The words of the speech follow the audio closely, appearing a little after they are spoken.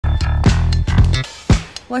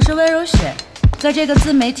我是温如雪，在这个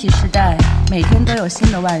自媒体时代，每天都有新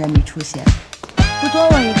的万人迷出现，不多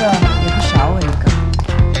我一个，也不少我一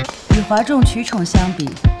个。与哗众取宠相比，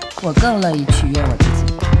我更乐意取悦我自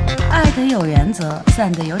己。爱得有原则，散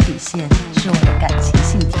得有底线，是我的感情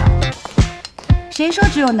信条。谁说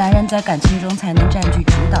只有男人在感情中才能占据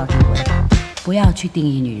主导地位？不要去定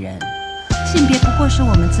义女人，性别不过是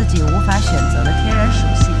我们自己无法选择的天然属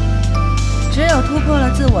性。只有突破了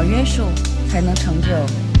自我约束，才能成就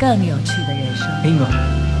更有趣的人生。bingo，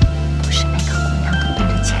 不是每个姑娘都奔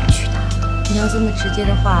着钱去的。你要这么直接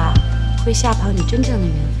的话，会吓跑你真正的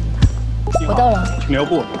缘分的。我到了。留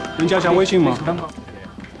步，能加下微信吗？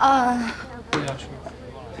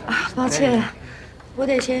抱歉，我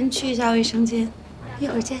得先去一下卫生间，一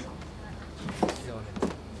会儿见。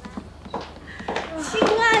亲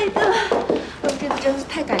爱的，这次真是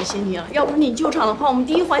太感谢你了，要不是你救场的话，我们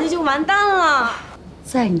第一环节就完蛋了。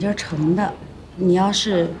在你这儿成的，你要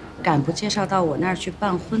是敢不介绍到我那儿去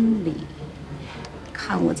办婚礼，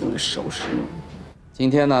看我怎么收拾你。今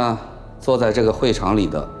天呢，坐在这个会场里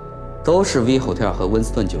的，都是 V Hotel 和温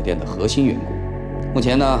斯顿酒店的核心员工。目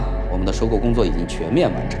前呢，我们的收购工作已经全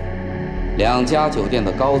面完成，2家酒店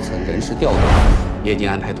的高层人事调动也已经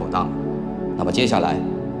安排妥当了。那么接下来，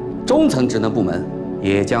中层职能部门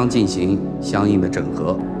也将进行相应的整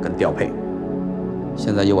合跟调配。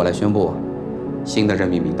现在由我来宣布新的任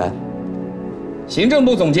命名单。行政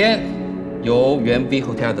部总监由原 V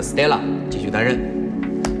Hotel 的 Stella 继续担任。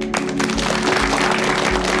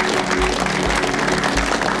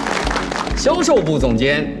销售部总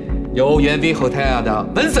监由原 V Hotel 的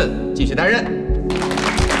Vincent 继续担任。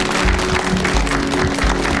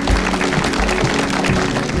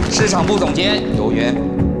市场部总监由原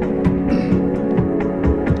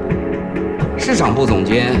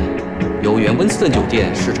温斯顿酒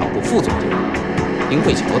店市场部副总监丁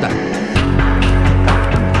荟桥担任。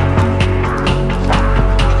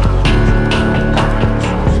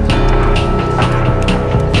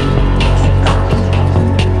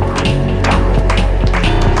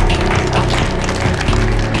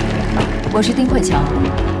我是丁荟桥。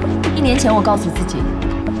1年前，我告诉自己，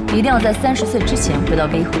一定要在30岁之前回到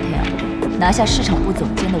V Hotel， 拿下市场部总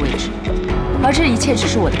监的位置。而这一切只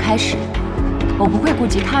是我的开始。我不会顾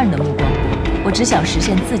及他人的目光，我只想实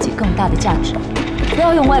现自己更大的价值。不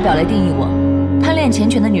要用外表来定义我。贪恋钱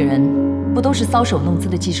权的女人，不都是搔首弄姿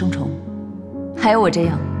的寄生虫？还有我这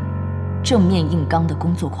样正面硬刚的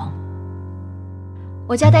工作狂。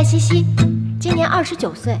我叫戴希希，今年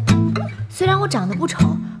29岁。虽然我长得不丑，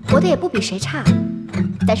活得也不比谁差，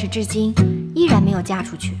但是至今依然没有嫁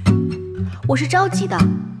出去。我是着急的，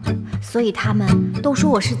所以他们都说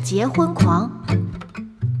我是结婚狂。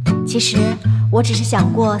其实我只是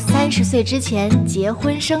想过30岁之前结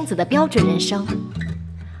婚生子的标准人生，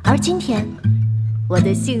而今天我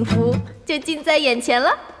的幸福就近在眼前了。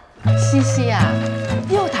西西呀，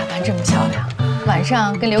又打扮这么漂亮，晚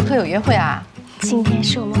上跟刘珂有约会啊？今天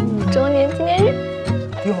是我们5周年纪念日。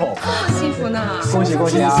哟，幸福呢！恭喜恭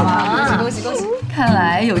喜啊！恭喜恭喜！看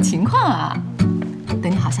来有情况啊！等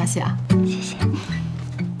你好消息啊！谢谢。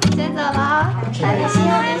先走了，开心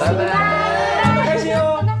哦，拜拜，开心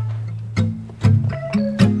哦。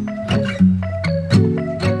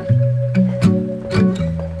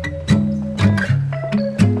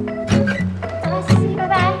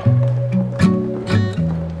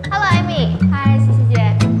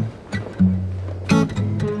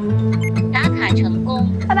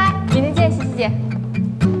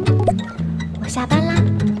我下班啦，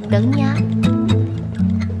等你啊。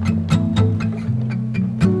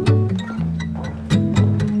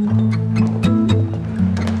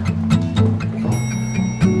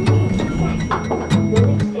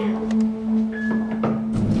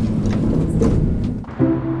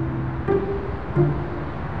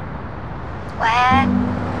喂，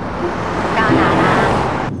到哪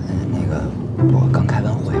啦？那个，我刚开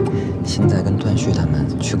完会，现在跟段旭他们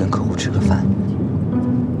去跟客户吃个饭。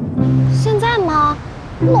现在吗？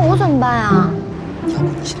那我怎么办啊？要不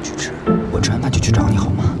你先去吃，我吃完饭就去找你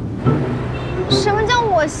好吗？什么叫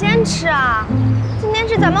我先吃啊？今天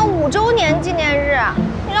是咱们5周年纪念日，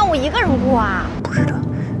你让我一个人过啊？不是的，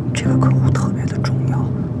这个客户特别的重要，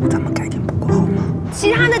咱们改天补过好吗？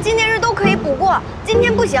其他的纪念日都可以补过，今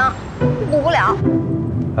天不行，补不了。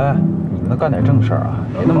哎，你们干点正事儿啊，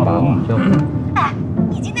别那么忙就。哎，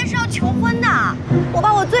你今天是要求婚的，我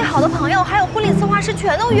把我最好的朋友还有婚礼策划师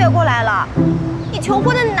全都约过来了。你求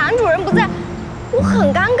婚的男主人不在，我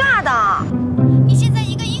很尴尬的。你现在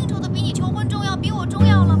一个应酬的比你求婚重要，比我重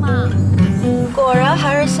要了吗？果然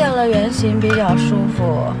还是现了原形比较舒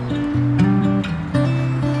服。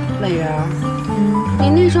美人儿，你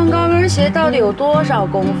那双高跟鞋到底有多少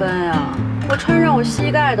公分啊？我穿上我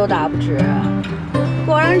膝盖都打不直。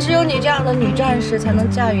果然只有你这样的女战士才能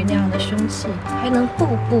驾驭那样的凶器，还能步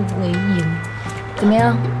步为营。怎么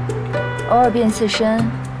样？偶尔变次身，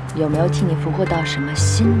有没有替你俘获到什么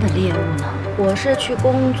新的猎物呢？我是去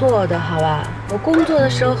工作的，好吧？我工作的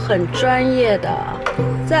时候很专业的。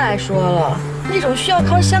再说了，那种需要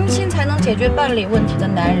靠相亲才能解决伴侣问题的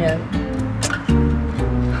男人，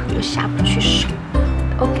我下不去手。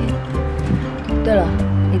OK。对了，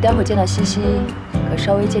你待会儿见到西西，可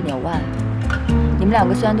稍微借点腕。你们两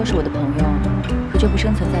个虽然都是我的朋友，可却不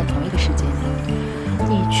生存在同一个世界里。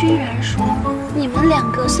你居然说你们两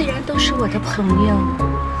个虽然都是我的朋友，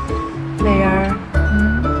美人儿，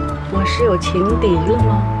我是有情敌了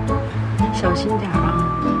吗？小心点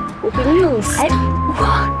啊，我会弄死他！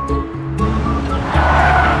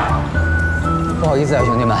不好意思啊，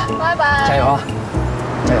兄弟们，拜拜，加油啊，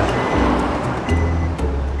加油！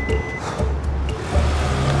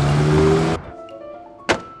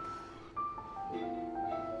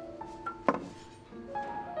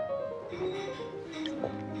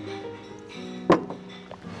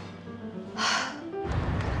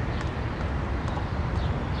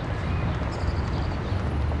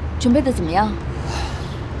准备的怎么样？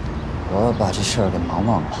我把这事儿给忙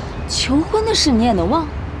忘了。求婚的事你也能忘？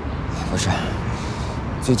不是，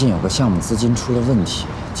最近有个项目资金出了问题，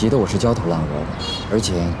急得我是焦头烂额的，而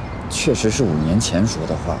且确实是5年前说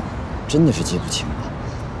的话，真的是记不清了。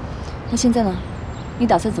那现在呢？你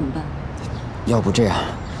打算怎么办？要不这样，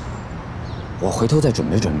我回头再准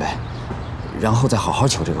备准备，然后再好好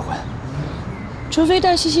求这个婚。除非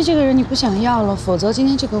戴西西这个人你不想要了，否则今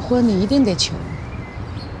天这个婚你一定得求。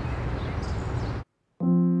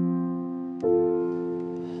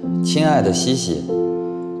亲爱的西西，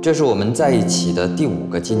这是我们在一起的第5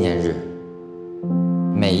个纪念日。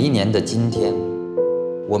每一年的今天，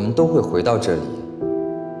我们都会回到这里，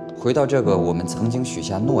回到这个我们曾经许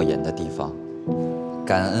下诺言的地方，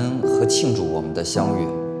感恩和庆祝我们的相遇。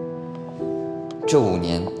这5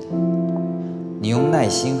年，你用耐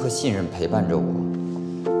心和信任陪伴着我，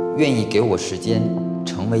愿意给我时间，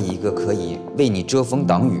成为一个可以为你遮风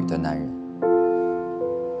挡雨的男人。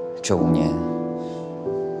这5年，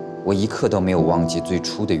我一刻都没有忘记最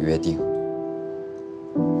初的约定。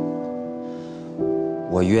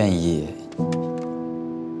我愿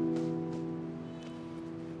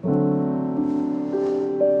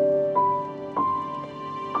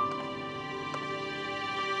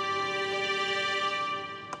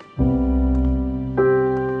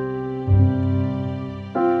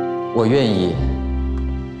意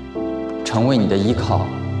成为你的依靠，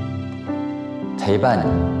陪伴你，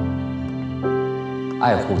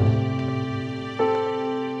爱护你，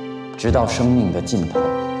直到生命的尽头。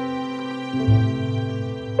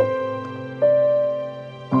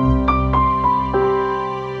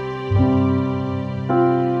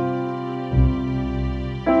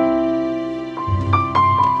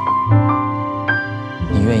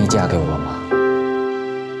你愿意嫁给我吗？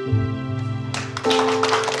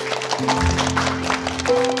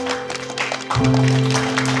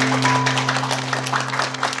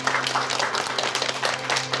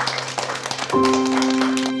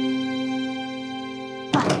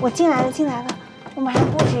我进来了，我马上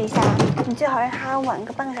布置一下，你最好让他晚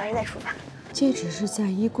个半个小时再出发。戒指是在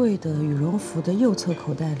衣柜的羽绒服的右侧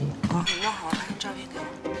口袋里啊。你弄好了，拍张照片给我。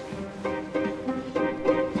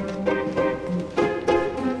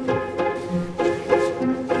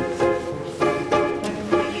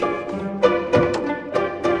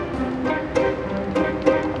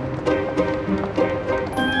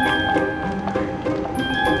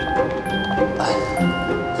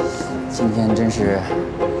今天真是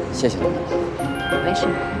谢谢你们了。没事，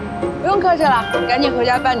不用客气了，赶紧回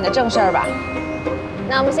家办你的正事儿吧。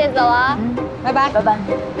那我们先走了，拜拜，拜拜。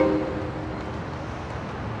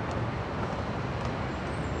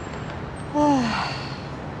唉，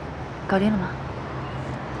搞定了吗？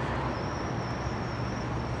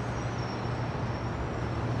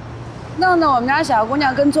弄得我们家小姑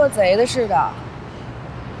娘跟做贼的似的。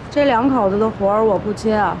这2口子的活儿我不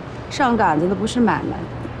接啊，上杆子的不是买卖。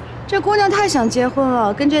这姑娘太想结婚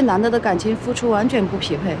了，跟这男的的感情付出完全不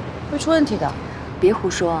匹配，会出问题的。别胡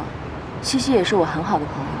说，西西也是我很好的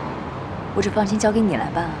朋友，我只放心交给你来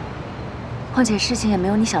办啊。况且事情也没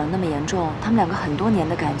有你想的那么严重，他们2个很多年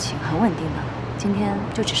的感情很稳定的，今天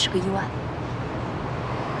就只是个意外。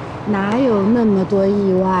哪有那么多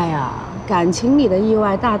意外啊？感情里的意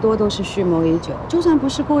外大多都是蓄谋已久，就算不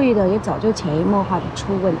是故意的，也早就潜移默化的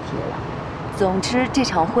出问题了。总之，这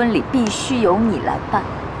场婚礼必须由你来办。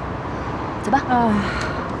走吧。哎，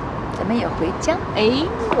咱们也回家。哎，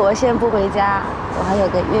我先不回家，我还有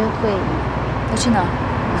个约会。要去哪儿？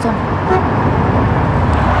我送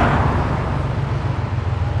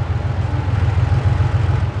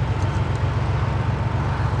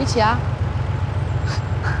你。一起啊！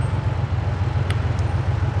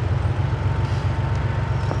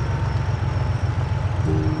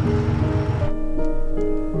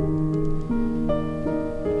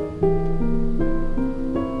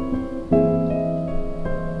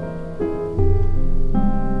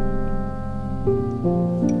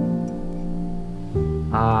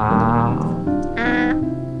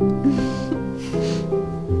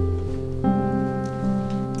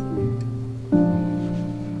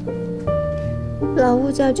老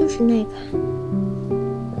物件就是那个，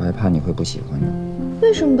我还怕你会不喜欢呢。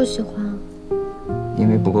为什么不喜欢啊？因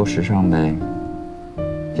为不够时尚呗。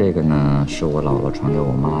这个呢，是我姥姥传给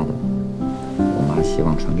我妈的，我妈希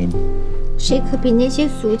望传给你。谁可比那些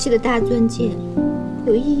俗气的大钻戒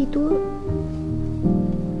有意义多了？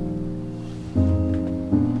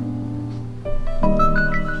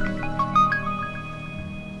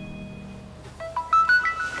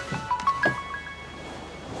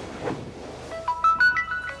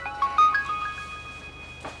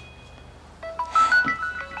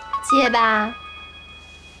接吧。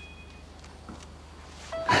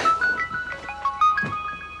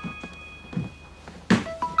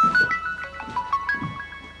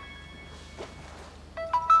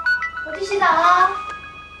我去洗澡了，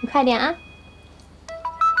你快点啊！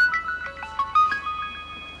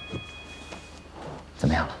怎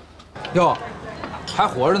么样了？哟，还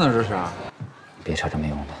活着呢，这是？别扯这没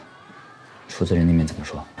用的。出资人那边怎么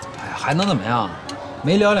说？哎呀，还能怎么样？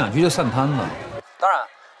没聊两句就散摊子。当然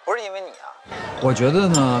不是因为你啊，我觉得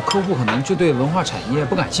呢，客户可能就对文化产业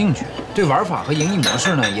不感兴趣，对玩法和盈利模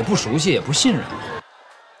式呢也不熟悉，也不信任。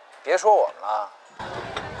别说我们了，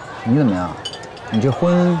你怎么样？你这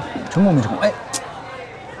婚成功没成功？哎，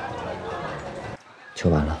求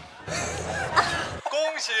完了。恭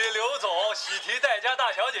喜刘总喜提待嫁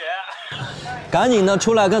大小姐，赶紧的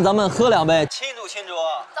出来跟咱们喝两杯，庆祝庆祝！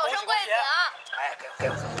早生贵子啊！哎，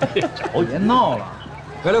给我。别闹了。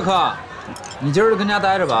喂，刘科，你今儿就跟家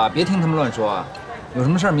待着吧，别听他们乱说啊。有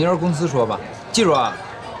什么事儿明儿公司说吧。记住啊，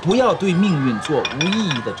不要对命运做无意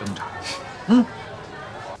义的挣扎。嗯。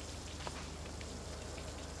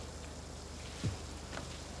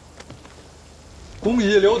恭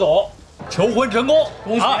喜刘总求婚成功，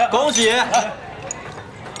恭喜恭喜！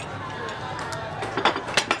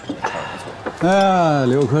哎，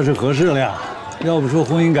刘科是合适了呀。要不说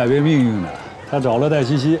婚姻改变命运呢，他找了戴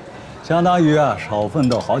西西，相当于啊少奋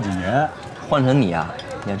斗好几年。换成你啊，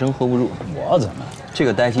你还真 hold 不住。我怎么？这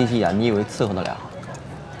个戴西西啊，你以为伺候得了？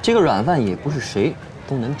这个软饭也不是谁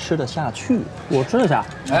都能吃得下去。我吃得下。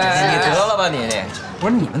哎，你得了吧你！我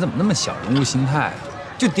说你们怎么那么小人物心态啊？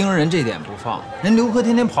就盯着人这点不放。人刘科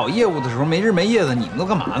天天跑业务的时候没日没夜的，你们都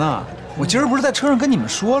干嘛呢？我今儿不是在车上跟你们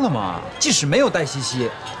说了吗？即使没有戴西西，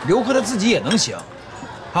刘科他自己也能行。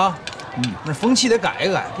啊，那风气得改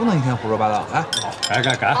一改，不能一天胡说八道。来，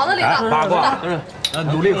改。好的，领导。八卦，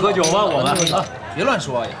努力喝酒吧，我们别乱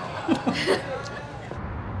说呀。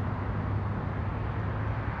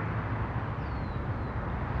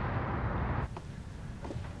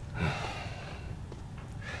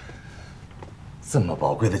这么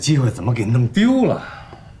宝贵的机会怎么给弄丢了？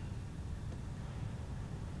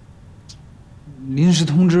临时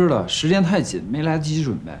通知了，时间太紧，没来得及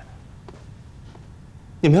准备。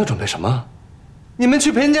你们要准备什么？你们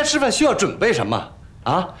去陪人家吃饭需要准备什么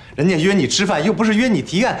啊？人家约你吃饭又不是约你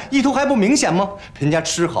提案，意图还不明显吗？陪人家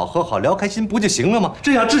吃好喝好聊开心不就行了吗？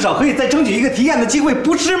这样至少可以再争取一个提案的机会，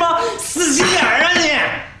不是吗？死心眼儿啊你！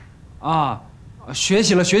啊。学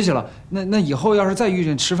习了，那以后要是再遇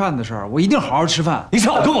见吃饭的事儿，我一定好好吃饭。你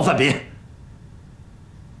少跟我犯鼻！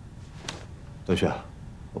段旭啊，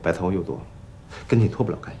我白头发又多了，跟你脱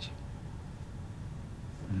不了干系。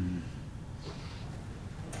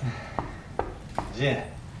进。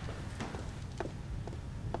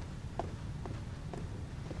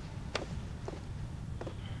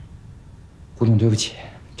胡总，对不起，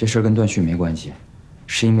这事儿跟段旭没关系，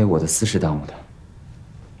是因为我的私事耽误的。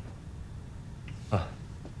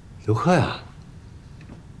刘科呀，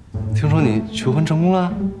听说你求婚成功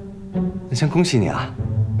了，那先恭喜你啊！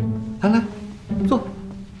来，坐。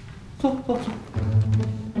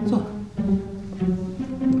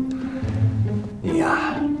你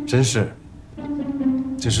呀，真是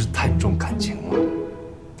太重感情了。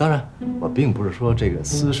当然，我并不是说这个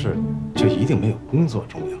私事就一定没有工作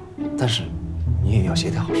重要，但是你也要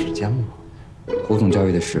协调好时间嘛。胡总交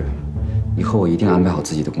代的是，以后我一定安排好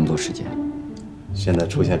自己的工作时间。现在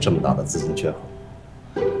出现这么大的资金缺口，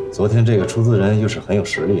昨天这个出资人又是很有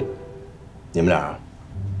实力的，你们俩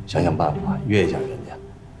想想办法约一下人家，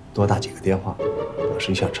多打几个电话，表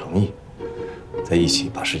示一下诚意，再一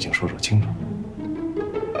起把事情说清楚。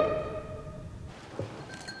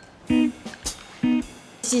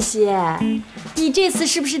西西，你这次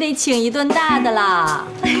是不是得请一顿大的啦？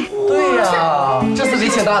对呀，这次得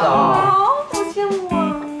请大的啊！好羡慕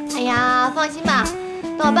啊！哎呀，放心吧，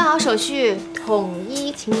等我办好手续，统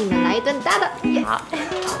一请你们来一顿大的。好。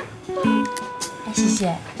哎，西西，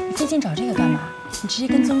你最近找这个干嘛？你直接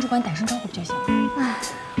跟曾主管打声招呼不就行了？哎，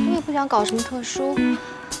我也不想搞什么特殊。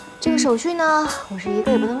这个手续呢，我是一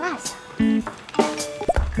个也不能落下。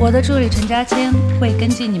我的助理陈佳千会跟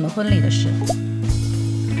进你们婚礼的事。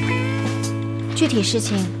具体事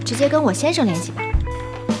情直接跟我先生联系吧。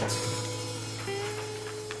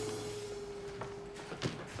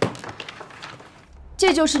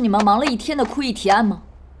这就是你们忙了一天的酷议提案吗？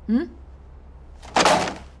嗯？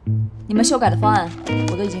你们修改的方案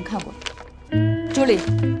我都已经看过了。助理，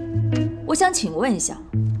我想请问一下，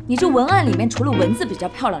你这文案里面除了文字比较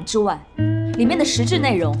漂亮之外，里面的实质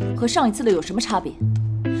内容和上一次的有什么差别？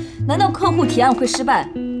难道客户提案会失败，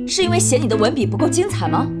是因为嫌你的文笔不够精彩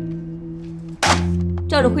吗？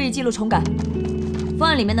照着会议记录重改，方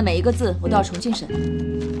案里面的每一个字我都要重新审。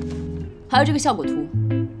还有这个效果图，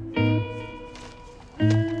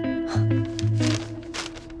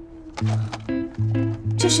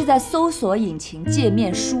这是在搜索引擎界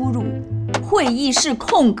面输入“会议室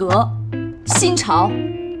空格新潮”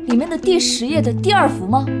里面的第10页的第2幅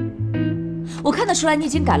吗？我看得出来你已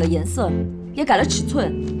经改了颜色，也改了尺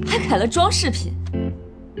寸，还改了装饰品。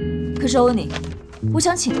可是欧尼，我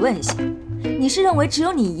想请问一下，你是认为只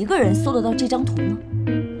有你一个人搜得到这张图吗？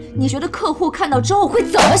你觉得客户看到之后会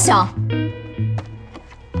怎么想？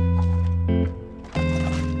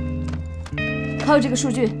还有这个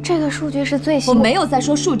数据，这个数据是最新。我没有在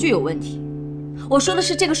说数据有问题，我说的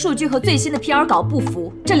是这个数据和最新的 PR 稿不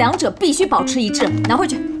符，这两者必须保持一致。拿回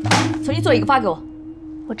去，重新做一个发给我。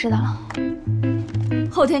我知道了。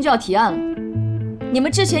后天就要提案了，你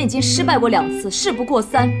们之前已经失败过2次，事不过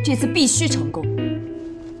3，这次必须成功。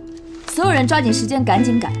所有人抓紧时间，赶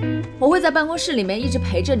紧改。我会在办公室里面一直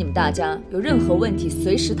陪着你们大家，有任何问题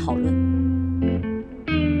随时讨论。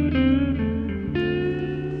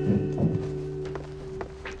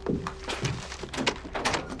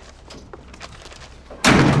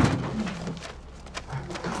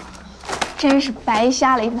真是白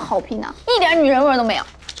瞎了一副好皮囊，一点女人味都没有。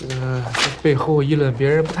这背后议论别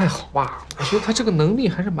人不太好吧？我觉得他这个能力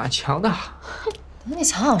还是蛮强的。能力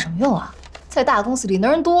强有什么用啊？在大公司里能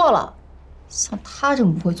人多了，像他这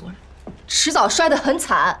么不会做人，迟早摔得很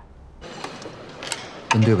惨。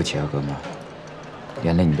真对不起啊，哥们儿，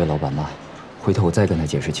连累你被老板骂，回头我再跟他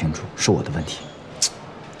解释清楚，是我的问题。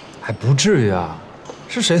还不至于啊，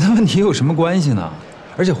是谁的问题有什么关系呢？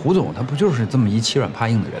而且胡总他不就是这么一欺软怕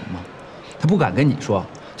硬的人吗？他不敢跟你说，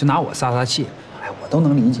就拿我撒撒气，哎，我都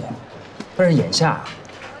能理解。但是眼下，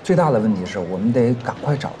最大的问题是我们得赶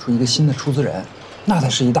快找出一个新的出资人，那才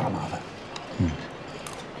是一大麻烦。哦，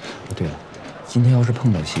对了，今天要是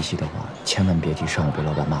碰到西西的话，千万别提上午被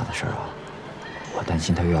老板骂的事儿啊！我担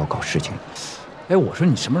心他又要搞事情了。哎，我说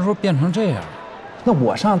你什么时候变成这样？那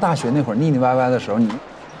我上大学那会儿腻腻歪歪的时候，你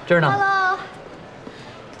这儿呢 ？Hello，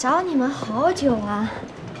 找你们好久啊。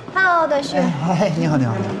Hello， 段旭。哎，你好，你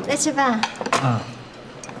好。来吃饭。啊。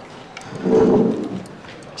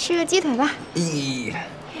吃个鸡腿吧。咦。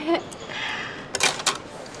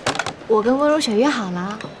我跟温如雪约好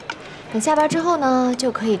了，等下班之后呢，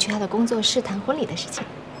就可以去她的工作室谈婚礼的事情。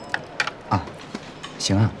啊，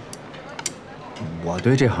行啊。我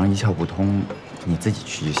对这行一窍不通，你自己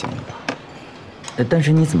去就行了吧？但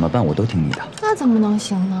是你怎么办，我都听你的。那怎么能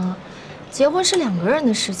行呢？结婚是2个人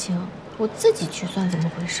的事情。我自己去算怎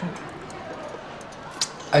么回事？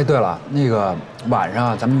哎，对了，那个晚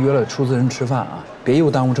上咱们约了出资人吃饭啊，别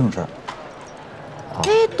又耽误正事儿。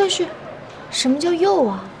哎，段旭，什么叫又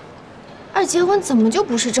啊？二结婚怎么就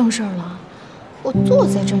不是正事儿了？我坐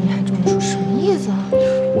在这儿你还这么说，什么意思啊？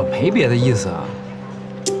我没别的意思啊，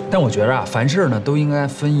但我觉着啊，凡事呢都应该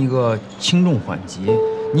分一个轻重缓急。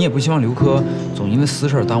你也不希望刘科总因为私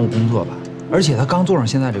事耽误工作吧？而且他刚坐上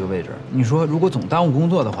现在这个位置，你说如果总耽误工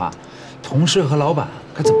作的话，同事和老板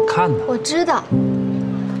该怎么看呢？我知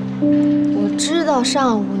道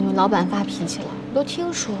上午你们老板发脾气了，我都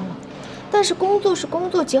听说了。但是工作是工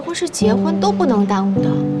作，结婚是结婚，都不能耽误的。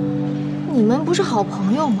你们不是好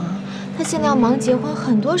朋友吗？他现在要忙结婚，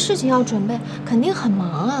很多事情要准备，肯定很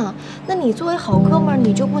忙啊。那你作为好哥们儿，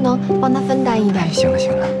你就不能帮他分担一点？行了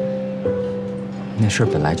行了，那事儿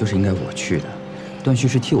本来就是应该我去的，段旭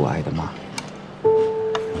是替我挨的骂。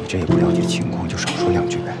你这也不了解情况，就少说2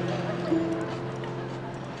句呗。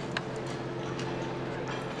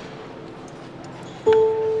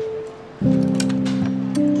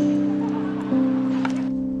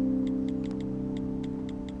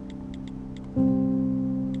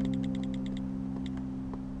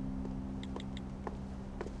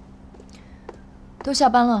都下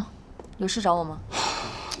班了，有事找我吗？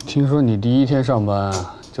听说你第一天上班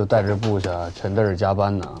就带着部下全在这加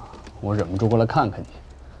班呢，我忍不住过来看看你。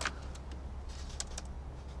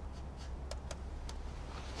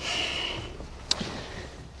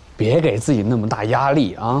别给自己那么大压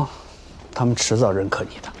力啊，他们迟早认可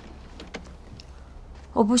你的。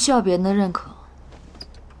我不需要别人的认可，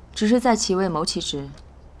只是在其位谋其职，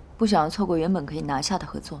不想要错过原本可以拿下的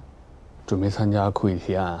合作。准备参加库里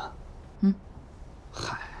提案啊？嗯。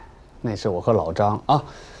嗨，那是我和老张啊，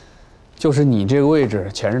就是你这个位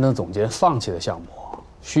置，前任的总监放弃的项目，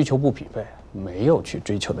需求不匹配，没有去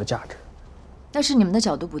追求的价值。那是你们的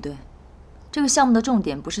角度不对，这个项目的重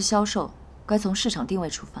点不是销售，该从市场定位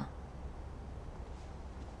出发。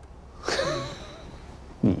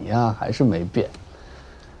你呀，还是没变，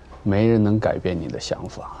没人能改变你的想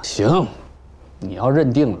法。行，你要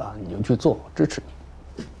认定了，你就去做，支持你。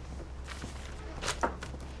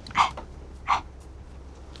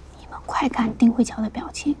你们快看丁荟桥的表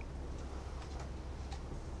情，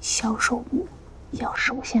销售部要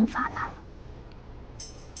首先发难了。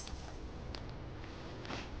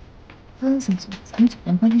温总，咱们酒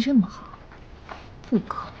店关系这么好，不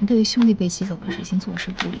可能对于兄弟被挤走的事情坐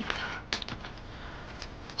视不理的。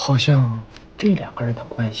好像这2个人的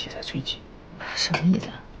关系才最近。什么意思？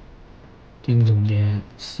丁总监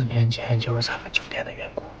4年前就是咱们酒店的员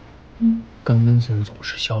工，跟温森总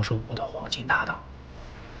是销售部的黄金搭档。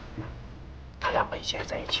他2个以前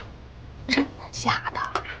在一起过。真的假的？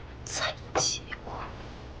在一起过？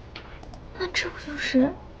那这不就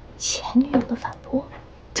是前女友的反驳？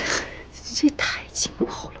这太劲爆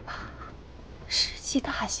了吧！世纪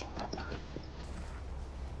大新闻呢。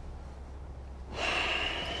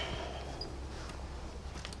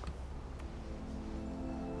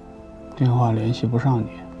电话联系不上你，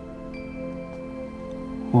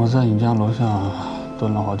我在你家楼下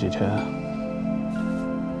蹲了好几天，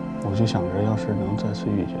我就想着，要是能再次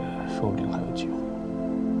遇见，说不定还有机会。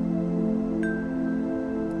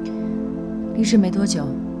离职没多久，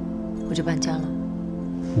我就搬家了。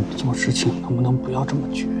你做事情能不能不要这么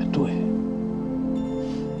绝对？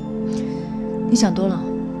你想多了，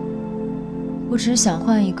我只是想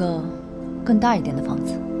换一个更大一点的房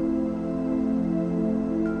子。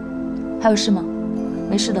还有事吗？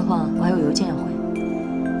没事的话，我还有邮件要回。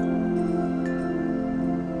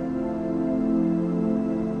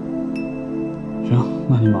行，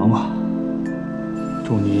那你忙吧。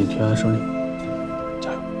祝你提案顺利，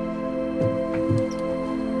加油！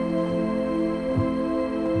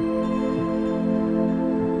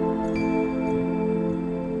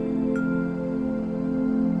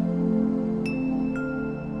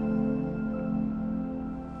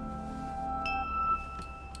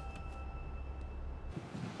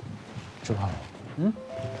吃饱了？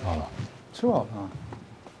饱了。吃饱了。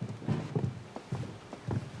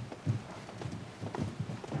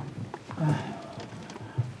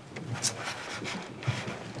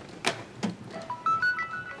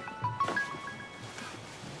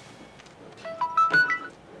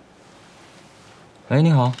喂，你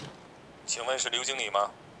好。请问是刘经理吗？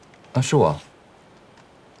啊，是我。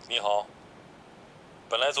你好。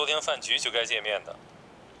本来昨天饭局就该见面的，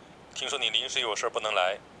听说你临时有事不能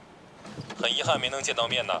来，很遗憾没能见到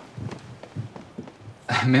面呢。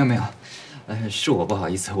没有，是我不好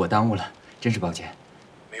意思，我耽误了，真是抱歉。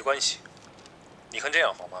没关系，你看这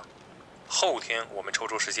样好吗？后天我们抽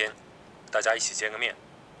出时间，大家一起见个面，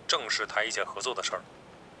正式谈一些合作的事儿，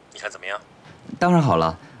你看怎么样？当然好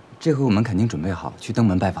了，这回我们肯定准备好去登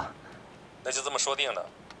门拜访。那就这么说定了。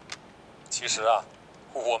其实啊，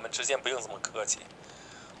我们之间不用这么客气。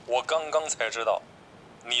我刚刚才知道，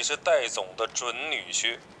你是戴总的准女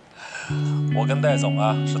婿。我跟戴总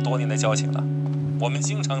啊是多年的交情了，我们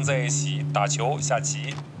经常在一起打球、下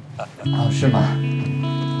棋。哦，是吗？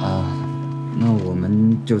啊，那我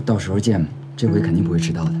们就到时候见，这回肯定不会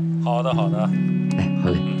迟到的。好的，好的。哎，好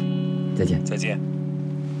嘞，再见。再见。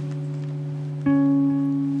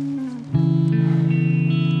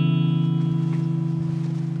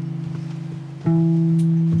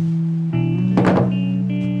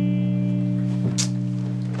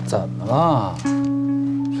怎么了？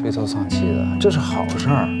垂头丧气的，这是好事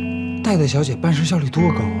儿。戴戴小姐办事效率多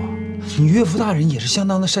高啊！你岳父大人也是相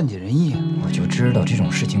当的善解人意。我就知道这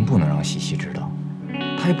种事情不能让西西知道，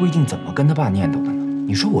他也不一定怎么跟他爸念叨的呢。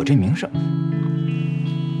你说我这名声，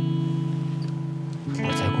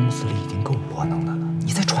我在公司里已经够窝囊的了，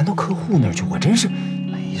你再传到客户那儿去，我真是……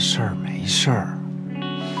没事儿，没事儿。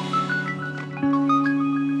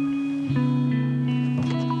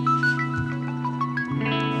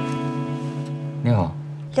你好，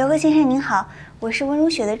刘哥先生您好，我是温如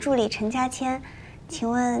雪的助理陈佳谦。请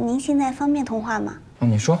问您现在方便通话吗？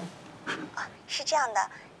你说。是这样的，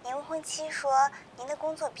您未婚妻说您的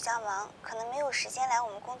工作比较忙，可能没有时间来我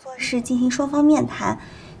们工作室进行双方面谈，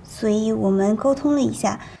所以我们沟通了一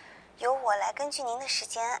下，由我来根据您的时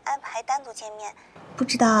间安排单独见面。不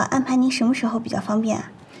知道安排您什么时候比较方便啊？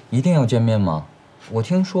一定要见面吗？我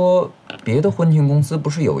听说别的婚庆公司不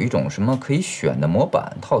是有一种什么可以选的模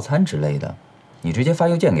板套餐之类的，你直接发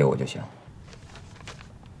邮件给我就行。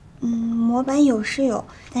模板有是有，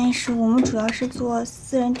但是我们主要是做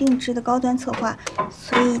私人定制的高端策划，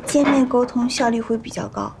所以见面沟通效率会比较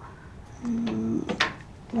高。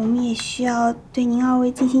我们也需要对您二位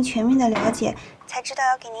进行全面的了解，才知道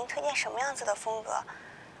要给您推荐什么样子的风格。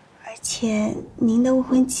而且您的未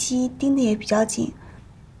婚妻盯得也比较紧，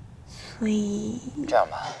所以这样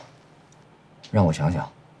吧，让我想想，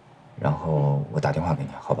然后我打电话给你，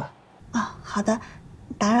好吧？好的，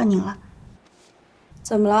打扰您了。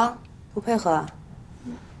怎么了？不配合啊？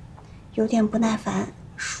有点不耐烦，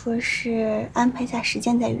说是安排下时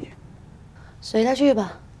间再约。随他去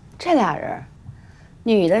吧。这俩人，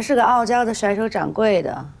女的是个傲娇的甩手掌柜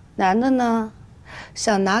的，男的呢，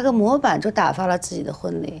想拿个模板就打发了自己的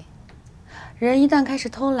婚礼。人一旦开始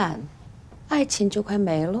偷懒，爱情就快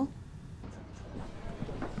没了。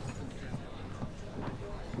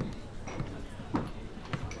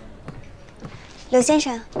刘先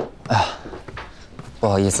生。哎呀，不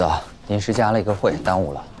好意思啊，临时加了一个会，耽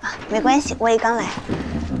误了。没关系，我也刚来。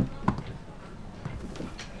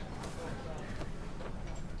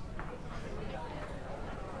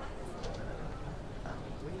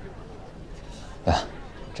呀，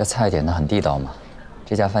这菜点的很地道嘛。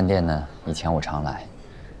这家饭店呢，以前我常来，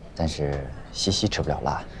但是西西吃不了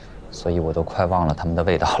辣，所以我都快忘了他们的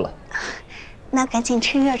味道了。那赶紧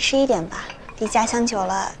趁热吃一点吧，离家乡久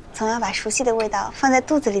了，总要把熟悉的味道放在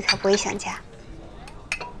肚子里，才不会想家。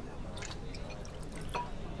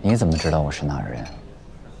你怎么知道我是哪儿人？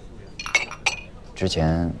之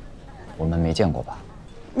前我们没见过吧？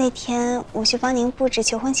那天我去帮您布置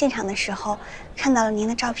求婚现场的时候，看到了您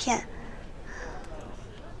的照片。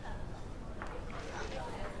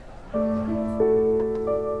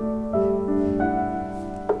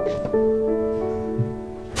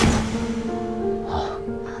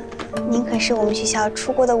您可是我们学校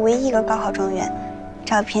出过的唯一一个高考状元，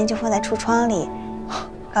照片就放在橱窗里。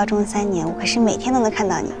高中3年，我可是每天都能看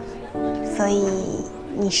到你，所以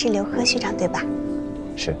你是刘科学长对吧？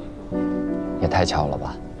是，也太巧了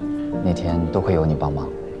吧！那天多亏有你帮忙。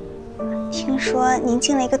听说您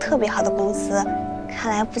进了一个特别好的公司，看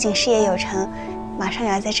来不仅事业有成，马上也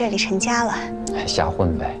要在这里成家了。瞎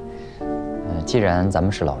混呗。既然咱们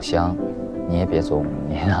是老乡，你也别总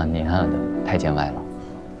您啊的太见外了。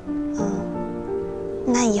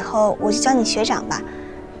那以后我就叫你学长吧。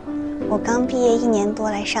我刚毕业1年多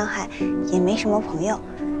来上海，也没什么朋友，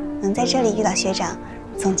能在这里遇到学长，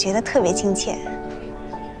总觉得特别亲切。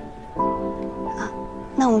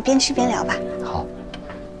那我们边吃边聊吧。好。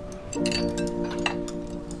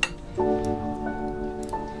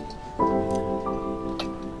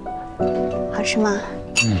好吃吗？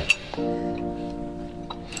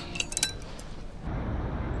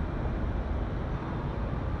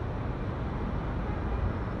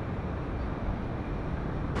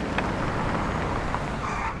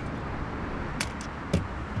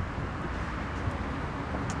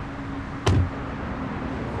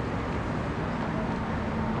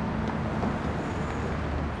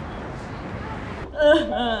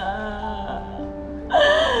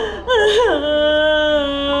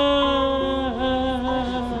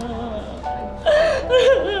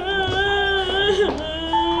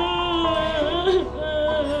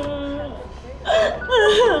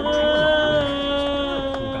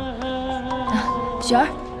雪儿，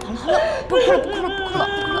好了，不哭了，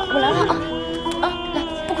我来了啊，来，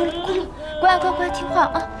不哭了，乖，听话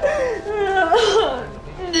啊。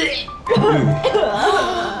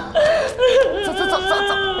走，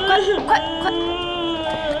快，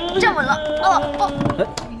站稳了，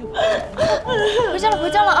回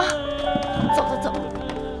家了啊，走，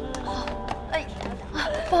哎，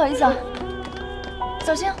不好意思啊，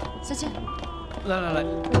小心，来，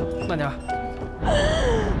慢点，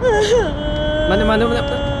慢点，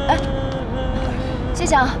哎，谢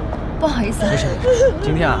谢啊，不好意思。没事，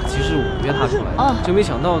今天啊，其实我约他出来的，就没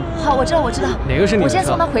想到。好，我知道。哪个是你的车？我先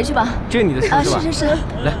送他回去吧。这是你的车是吧？是。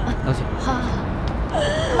来，当心。好，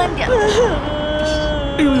慢点。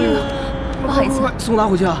哎呦，不好意思，送他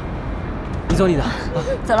回去啊。你走你的。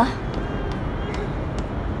走了。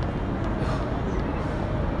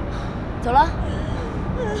走了。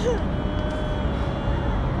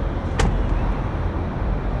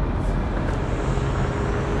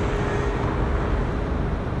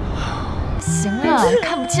行了，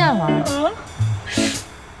看不见了。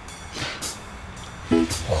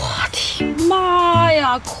我的妈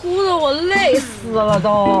呀，哭得我累死了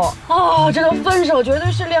都！哦，这个分手绝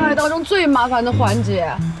对是恋爱当中最麻烦的环节，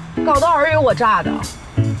搞得尔虞我诈的。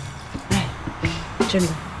哎，真的，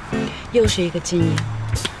又是一个经验。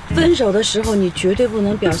分手的时候，你绝对不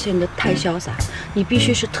能表现得太潇洒，你必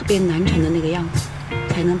须是特别难缠的那个样子，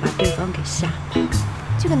才能把对方给吓跑。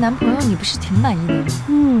这个男朋友你不是挺满意的吗？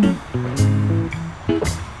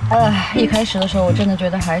一开始的时候我真的觉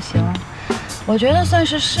得还行，我觉得算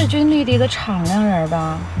是势均力敌的敞亮人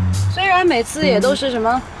吧。虽然每次也都是什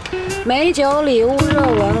么美酒、礼物、热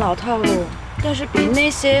吻老套路，但是比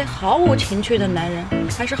那些毫无情趣的男人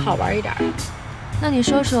还是好玩一点的。那你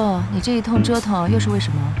说说，你这一通折腾又是为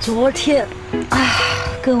什么？昨天，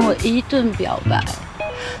跟我一顿表白，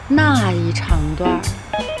那一长段，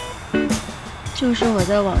就是我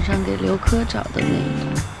在网上给刘珂找的那一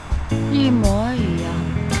段，一模一样。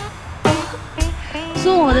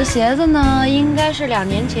送我的鞋子呢，应该是2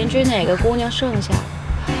年前追哪个姑娘剩下的。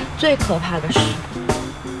最可怕的是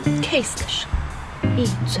 ，kiss 的时候，一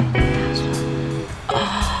嘴的大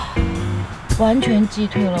蒜，完全击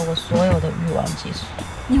退了我所有的欲望激素。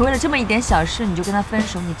你为了这么一点小事你就跟他分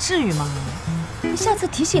手，你至于吗？你下次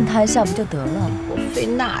提醒他一下不就得了？我费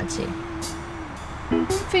那劲，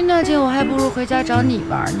我还不如回家找你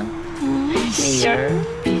玩呢。美人儿，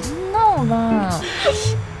别闹了！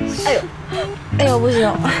哎呦，不行，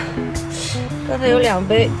刚才有2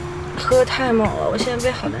杯，喝得太猛了，我现在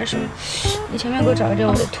背好难受。你前面给我找个地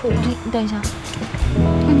方，我得吐。你等一下。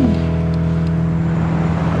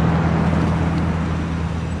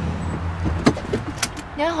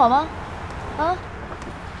你还好吗？啊？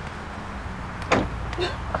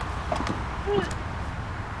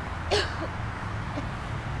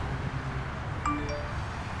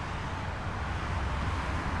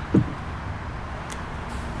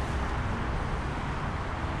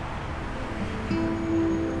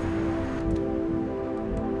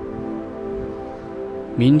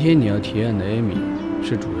明天你要提案的艾米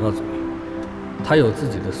是主要组员，她有自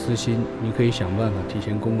己的私心，你可以想办法提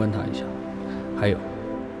前公关她一下。还有，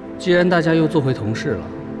既然大家又做回同事了，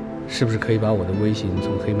是不是可以把我的微信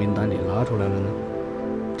从黑名单里拉出来了呢？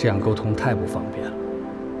这样沟通太不方便了。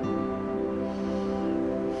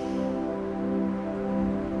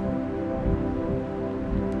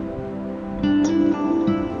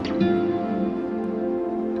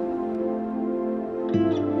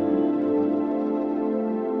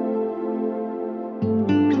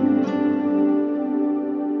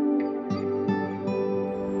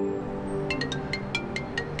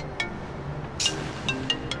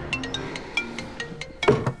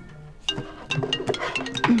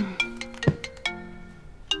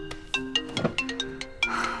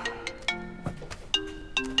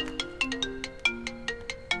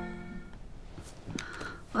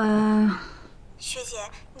学姐，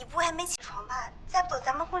你不会还没起床吧？再不走，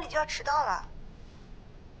咱们婚礼就要迟到了。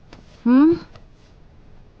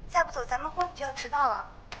再不走，咱们婚礼就要迟到了。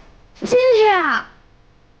今天啊！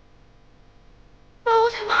我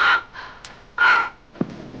的妈！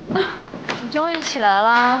你终于起来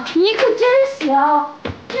了，你可真行！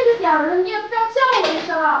这个点了，你也不知道叫我一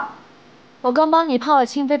声。我刚帮你泡了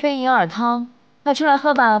清菲菲银耳汤，快出来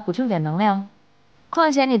喝吧，补充点能量。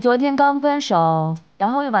况且你昨天刚分手，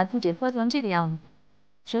然后又把自己喝成这个样子，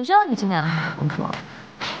谁知道你今天还不说？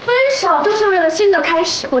分手就是为了新的开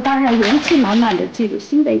始，我当然元气满满的进入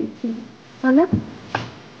新的一天。好了。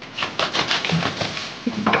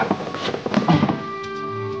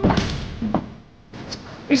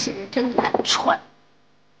这些人真难穿。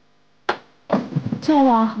叫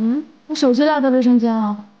我，我手机掉在卫生间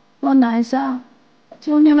了，帮我拿一下，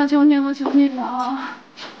求你了，求你了，求你了！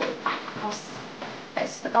搞死，该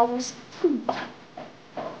死的高跟鞋！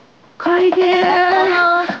快一点！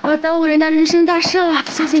我要耽误人家人生大事了，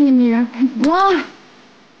谢谢你，美人。哇，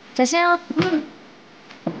小心啊！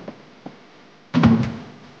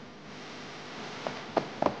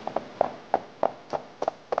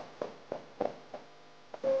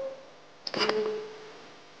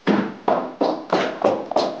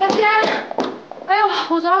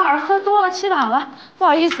我昨晚上喝多了，起晚了，不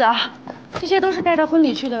好意思啊。这些都是带到婚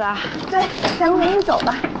礼去的吧？对，咱们赶紧走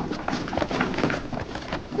吧。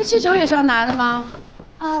那气球也是要拿的吗？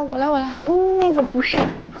啊，我来。那个不是，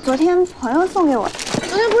昨天朋友送给我的。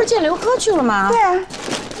昨天不是见刘珂去了吗？对啊。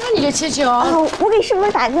那你这气球？我给师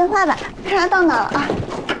傅打个电话吧，看他到哪了啊。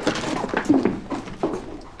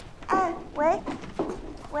哎，喂，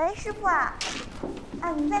师傅啊，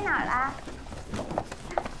你在哪儿啦？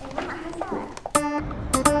我马上下来。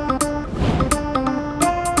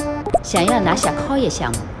想要拿下肄业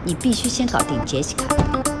项目，你必须先搞定杰西卡。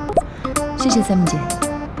谢谢三木姐。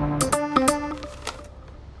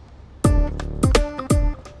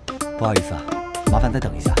不好意思啊，麻烦再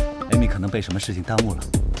等一下，艾米可能被什么事情耽误了，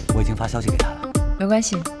我已经发消息给她了。没关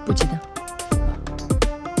系，不急的。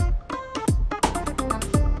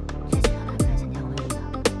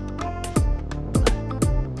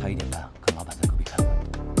他1点半跟老板在隔壁开会。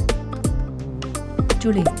助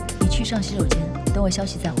理，你去上洗手间，等我消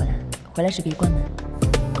息再回来。回来时别关门。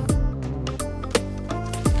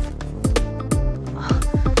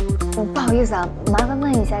不好意思啊，麻烦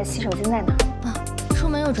问一下洗手间在哪？啊，出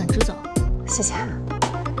门右转直走。谢谢。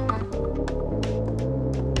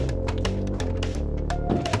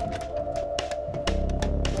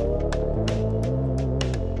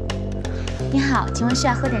你好，请问需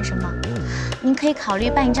要喝点什么？您可以考虑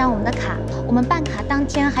办一张我们的卡，我们办卡当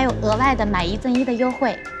天还有额外的买1赠1的优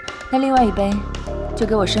惠。那另外一杯，就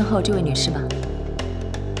给我身后这位女士吧。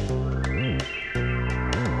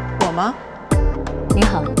我吗？您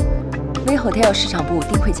好 ，V Hotel 市场部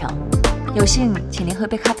丁荟桥，有幸请您喝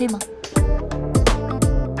杯咖啡吗？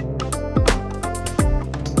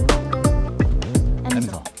艾米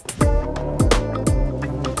总，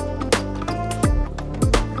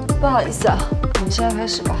不好意思啊，我们现在开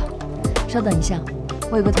始吧。稍等一下，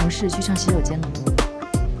我有个同事去上洗手间了。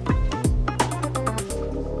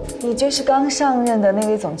你就是刚上任的那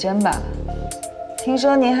位总监吧？听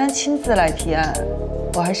说您还亲自来提案，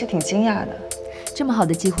我还是挺惊讶的。这么好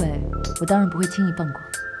的机会，我当然不会轻易放过。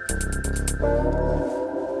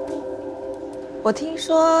我听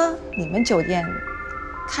说你们酒店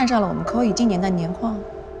看上了我们蔻今年的年况。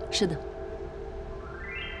是的。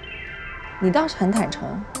你倒是很坦诚。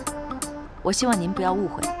我希望您不要误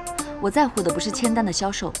会，我在乎的不是签单的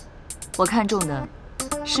销售，我看重的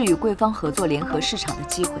是与贵方合作联合市场的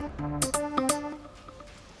机会。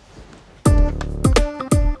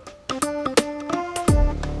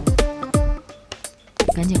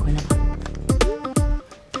赶紧回来吧。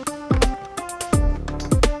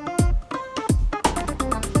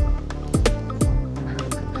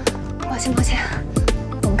抱歉抱歉，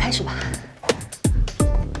我们开始吧。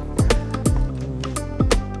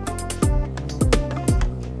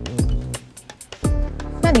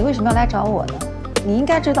那你为什么要来找我呢？你应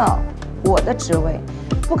该知道，我的职位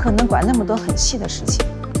不可能管那么多很细的事情，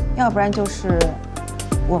要不然就是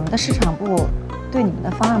我们的市场部对你们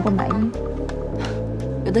的方案不满意。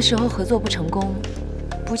有的时候合作不成功，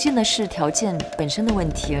不见得是条件本身的问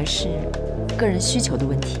题，而是个人需求的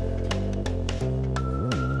问题。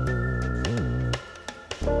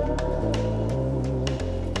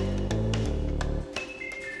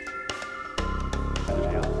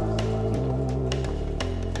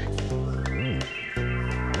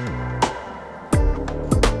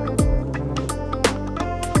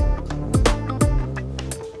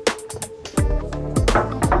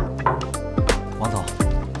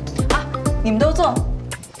你们都坐，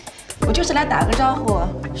我就是来打个招呼，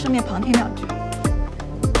顺便旁听2句。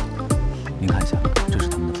您看一下，这是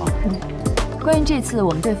他们的方案。关于这次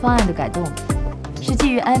我们对方案的改动，是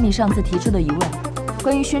基于艾米上次提出的疑问，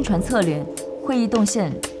关于宣传策略、会议动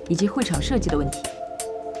线以及会场设计的问题。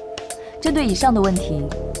针对以上的问题，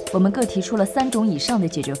我们各提出了3种以上的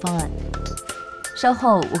解决方案。稍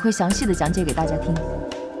后我会详细的讲解给大家听。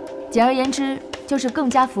简而言之，就是更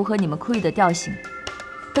加符合你们蔻艺的调性。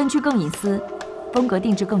分区更隐私，风格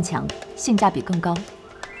定制更强，性价比更高。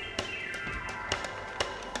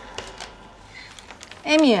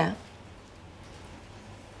艾米，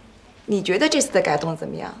你觉得这次的改动怎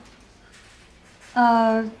么样？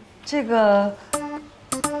这个，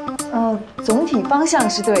总体方向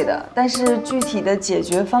是对的，但是具体的解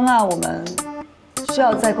决方案我们需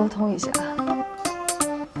要再沟通一下。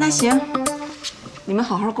那行，你们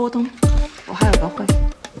好好沟通，我还有个会。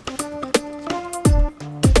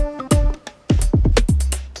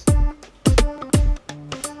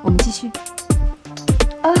继续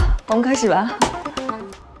啊，我们开始吧。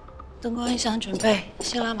灯光音响准备，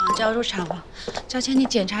新郎马上就要入场了。赵倩，你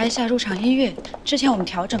检查一下入场音乐，之前我们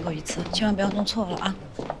调整过一次，千万不要弄错了啊。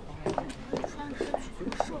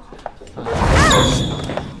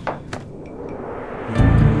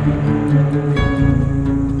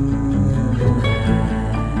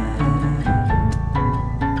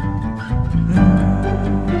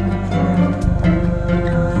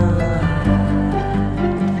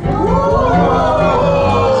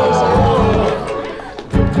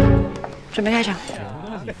准备开场。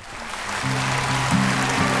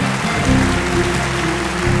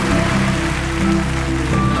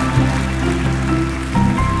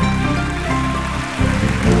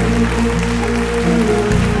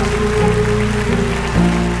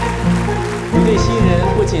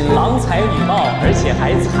才女貌，而且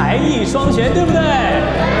还才艺双全，对不对？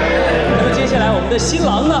那么接下来我们的新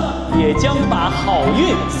郎呢，也将把好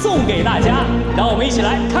运送给大家，让我们一起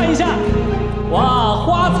来看一下。哇，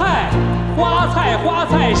花菜，花菜，花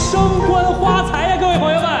菜，升官发财呀！各位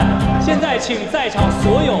朋友们，现在请在场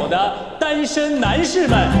所有的单身男士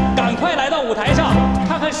们赶快来到舞台上，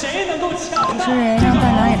看看谁能够抢到。主持人让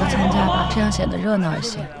伴郎也都参加吧，这样显得热闹一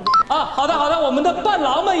些。啊，好的好的，我们的伴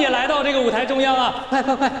郎们也来到这个舞台中央啊！快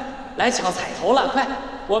快快，来抢彩头了！快，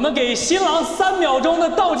我们给新郎3秒钟的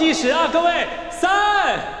倒计时啊！各位，3、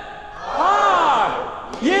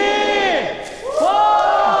2、1，哇！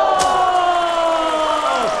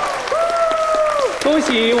恭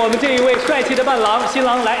喜我们这一位帅气的伴郎，新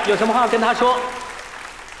郎来，有什么话跟他说？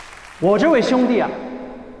我这位兄弟啊，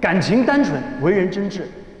感情单纯，为人真挚，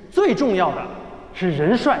最重要的是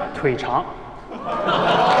人帅腿长。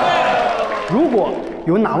如果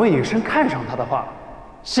有哪位女生看上他的话，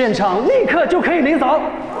现场立刻就可以领走。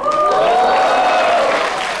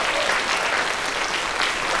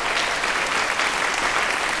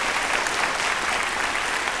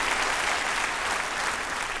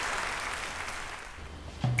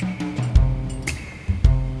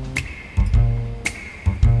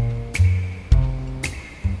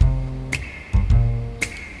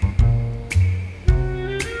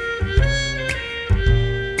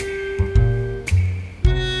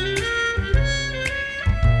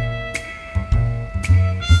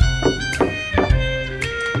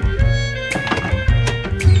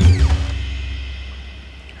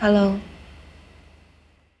Hello，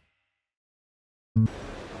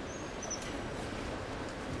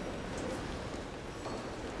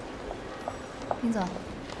 丁总，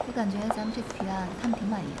我感觉咱们这次提案他们挺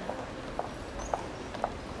满意的。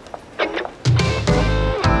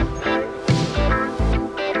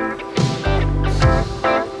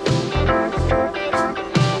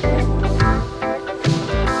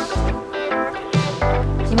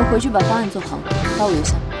你们回去把方案做好，发我邮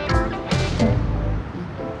箱。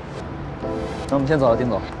那我们先走了，丁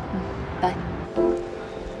总。拜。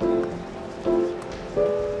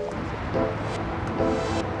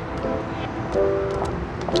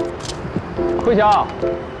慧乔，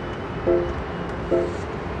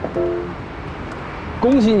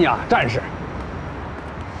恭喜你啊，战士！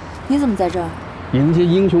你怎么在这儿？迎接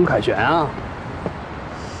英雄凯旋啊！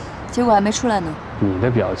结果还没出来呢。你的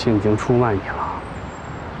表情已经出卖你了。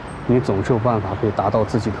你总是有办法可以达到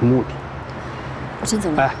自己的目的。我先走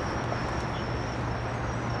了。哎。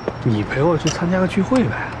你陪我去参加个聚会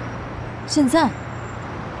呗？现在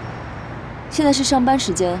是上班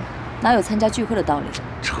时间，哪有参加聚会的道理？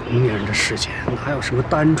成年人的世界哪有什么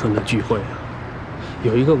单纯的聚会啊？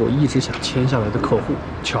有一个我一直想签下来的客户，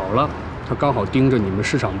巧了，他刚好盯着你们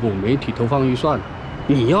市场部媒体投放预算呢。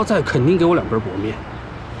你要在，肯定给我2根薄面。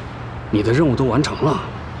你的任务都完成了，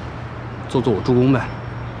做我助攻呗。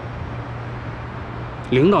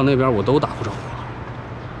领导那边我都打过招呼。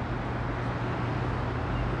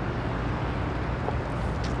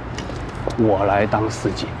我来当司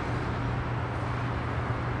机。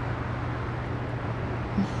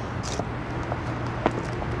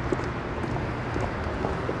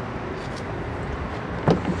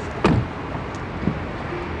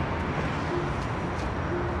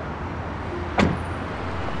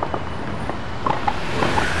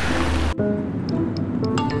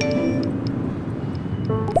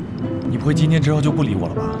你不会今天之后就不理我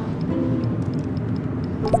了吧？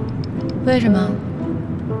为什么？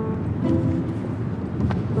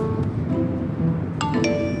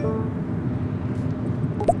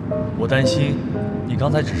我担心你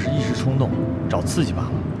刚才只是一时冲动，找刺激罢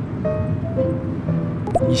了。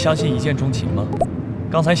你相信一见钟情吗？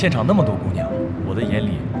刚才现场那么多姑娘，我的眼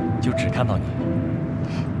里就只看到你。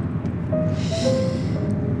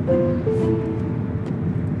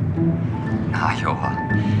哪有啊？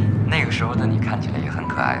那个时候的你看起来也很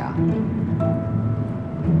可爱啊。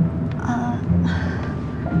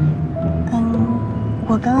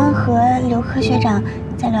我刚刚和刘科学长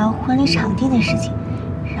在聊婚礼场地的事情。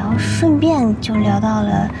然后顺便就聊到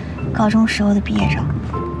了高中时候的毕业照。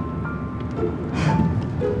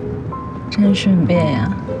真顺便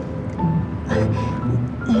呀！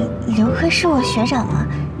刘科是我学长嘛，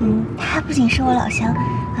他不仅是我老乡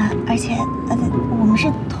啊，而且我们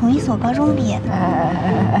是同一所高中毕业的。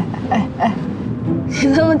哎，你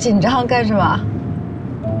那么紧张干什么？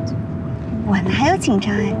我哪有紧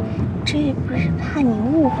张哎，这不是怕你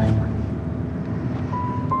误会吗？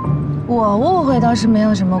我误会倒是没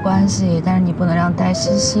有什么关系，但是你不能让戴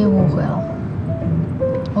希希误会了。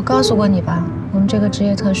我告诉过你吧，我们这个职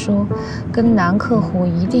业特殊，跟男客户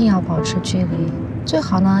一定要保持距离，最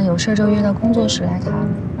好呢有事就约到工作室来谈。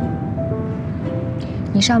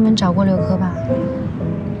你上门找过刘科吧？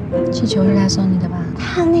气球是他送你的吧？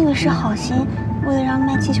他那个是好心，为了让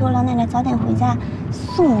卖气球老奶奶早点回家，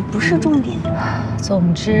送我不是重点。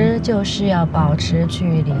总之就是要保持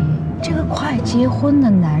距离。这个快结婚的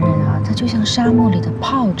男人啊，他就像沙漠里的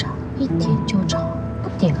炮仗，一点就着，不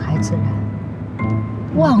点还自燃，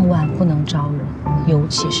万万不能招惹，尤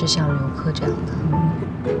其是像刘科这样的。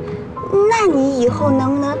那你以后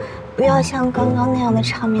能不能不要像刚刚那样的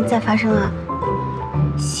场面再发生啊？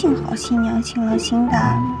幸好新娘新郎心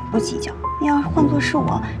大不计较，要是换作是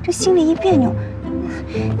我，这心里一别扭，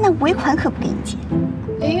那尾款可不给你结。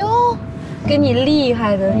哎呦，跟你厉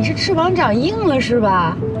害的，你是翅膀长硬了是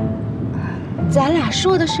吧？咱俩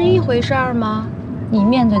说的是一回事儿吗？你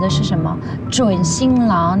面对的是什么？准新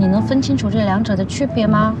郎，你能分清楚这两者的区别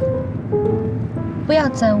吗？不要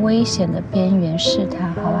在危险的边缘试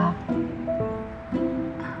探，好吧？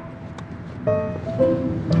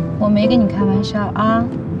我没跟你开玩笑啊，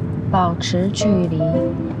保持距离。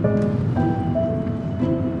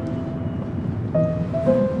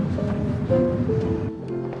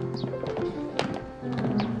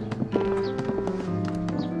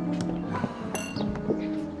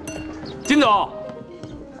金总，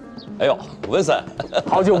哎呦，文森，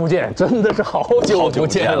好久不见，真的是好久不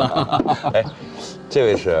见了。哎，这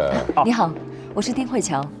位是？你好，我是丁荟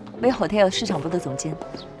桥，V Hotel 市场部的总监。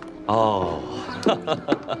哦，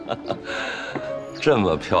这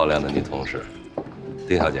么漂亮的女同事，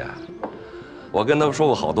丁小姐，我跟她说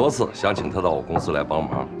过好多次，想请她到我公司来帮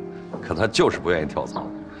忙，可她就是不愿意跳槽。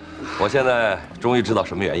我现在终于知道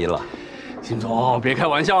什么原因了。金总，别开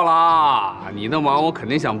玩笑啦，你的忙我肯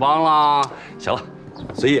定想帮啦。行了，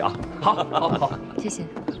随意啊。好，谢谢。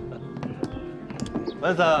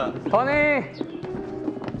文森，Tony，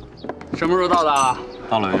什么时候到的？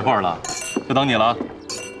到了有一会儿了，就等你了。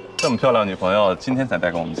这么漂亮女朋友，今天才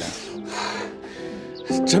带给我们家。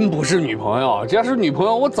真不是女朋友，这要是女朋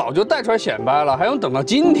友，我早就带出来显摆了，还用等到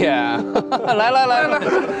今天？来，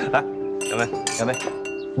干杯，干杯。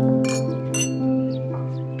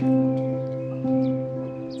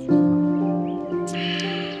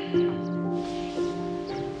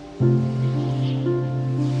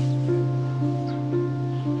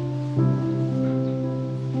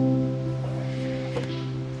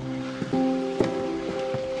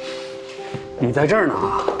你在这儿呢，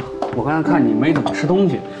我刚才看你没怎么吃东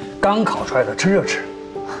西，刚烤出来的，吃热吃。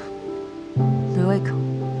没胃口。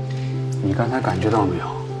你刚才感觉到没有？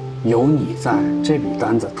有你在，这笔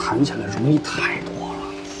单子谈起来容易太多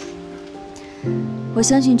了。我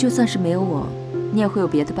相信，就算是没有我，你也会有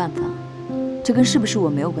别的办法。这跟是不是我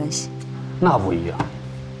没有关系。那不一样，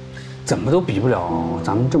怎么都比不了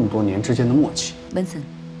咱们这么多年之间的默契。文森，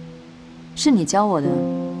是你教我的。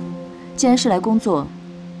既然是来工作，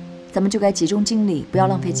咱们就该集中精力，不要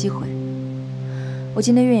浪费机会。我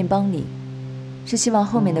今天愿意帮你，是希望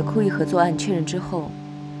后面的酷艺合作案确认之后，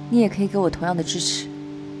你也可以给我同样的支持。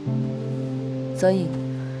所以，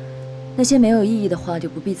那些没有意义的话就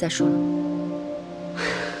不必再说了。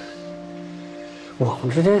我们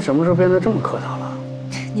之间什么时候变得这么客套了？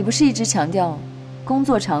你不是一直强调，工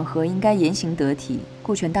作场合应该言行得体，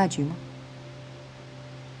顾全大局吗？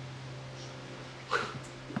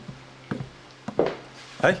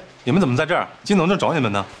哎，你们怎么在这儿？金总正找你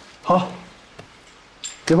们呢。好，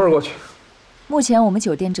一会儿过去。目前我们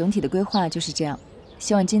酒店整体的规划就是这样，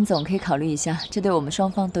希望金总可以考虑一下，这对我们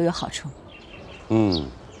双方都有好处。嗯，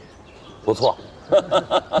不错。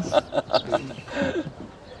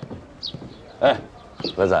哎，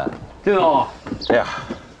文森，金总，这样，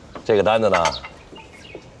这个单子呢，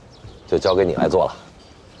就交给你来做了。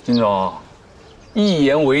金总，一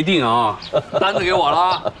言为定啊！单子给我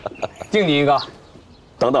了，敬你一个。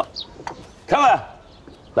等等，凯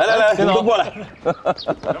文，来，你们都过来。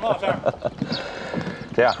什么好事？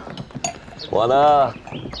这样，我呢，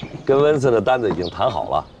跟温森的单子已经谈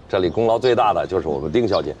好了，这里功劳最大的就是我们丁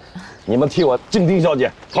小姐，你们替我敬丁小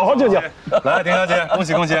姐，好好敬敬。来，丁小姐，恭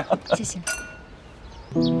喜恭喜！谢谢。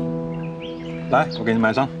来，我给你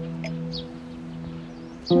买张。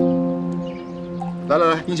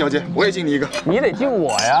来，丁小姐，我也敬你一个。你得敬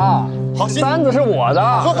我呀！好，单子是我的。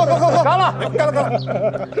喝，干了。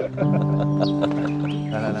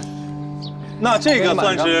来，那这个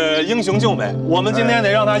算是英雄救美，我们今天得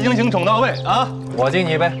让他英雄宠到位啊！我敬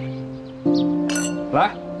你一杯。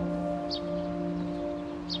来，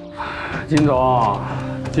金总，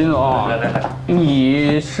来，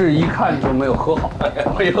你是一看就没有喝好，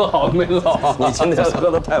没喝好。你今天喝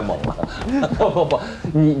的太猛了。不，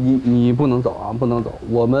你不能走啊，不能走，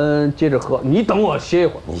我们接着喝。你等我歇一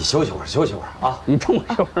会儿。你休息会儿啊！你等我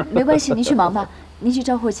一会儿。没关系，您去忙吧，您去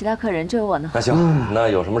招呼其他客人，就有我呢。那行，那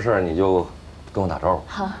有什么事儿你就跟我打招呼。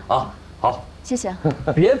好啊，好，谢谢。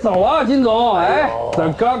别走啊，金总！哎，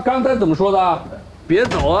咱刚才怎么说的？别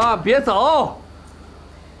走啊，别走！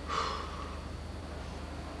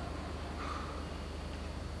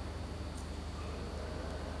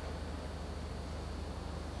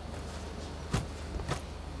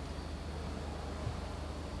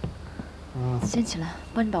先起来，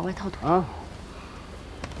帮你把外套脱。啊。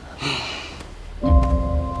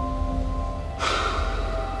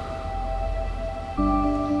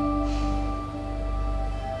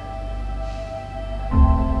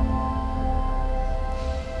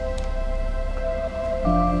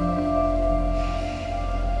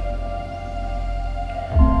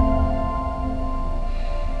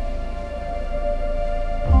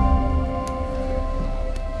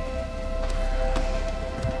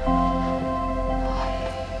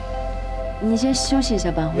你先休息一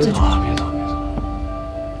下吧，别走了，别走，别走！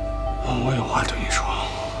我有话对你说，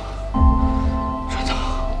真的，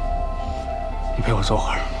你陪我坐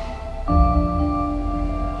会儿。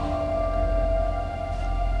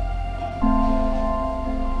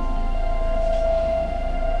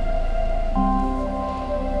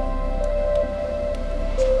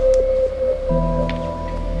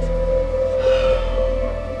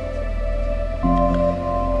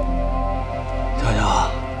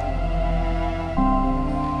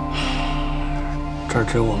这儿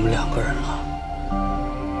只有我们2个人了，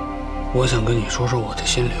我想跟你说说我的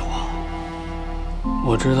心里话。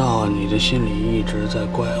我知道你的心里一直在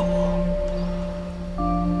怪我，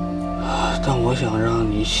但我想让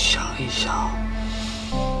你想一想，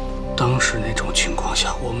当时那种情况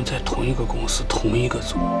下，我们在同一个公司、同一个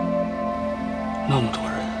组，那么多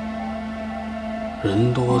人，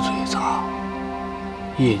人多嘴杂，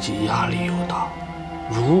业绩压力又大。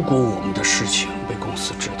如果我们的事情被公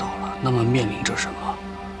司知道了，那么面临着什么？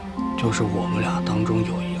就是我们俩当中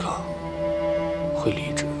有一个会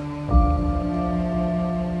离职。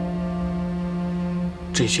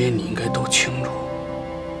这些你应该都清楚。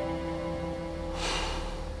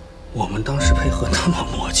我们当时配合那么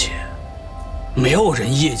默契，没有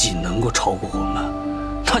人业绩能够超过我们，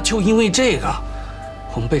那就因为这个，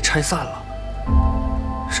我们被拆散了，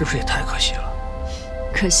是不是也太可惜了？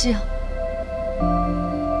可惜啊。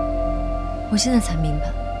我现在才明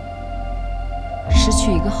白，失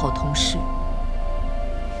去一个好同事，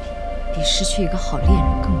比失去一个好恋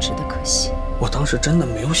人更值得可惜。我当时真的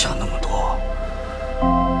没有想那么多，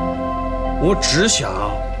我只想，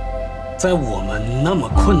在我们那么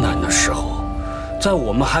困难的时候，在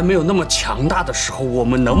我们还没有那么强大的时候，我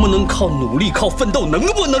们能不能靠努力、靠奋斗，能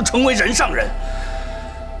不能成为人上人？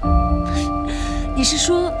你是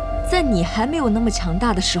说，在你还没有那么强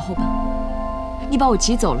大的时候吧？你把我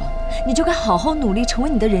挤走了，你就该好好努力，成为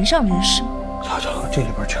你的人上人是吗？乔乔，这里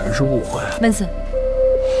边全是误会。闷森，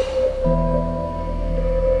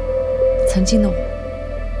曾经的我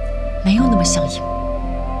没有那么想赢。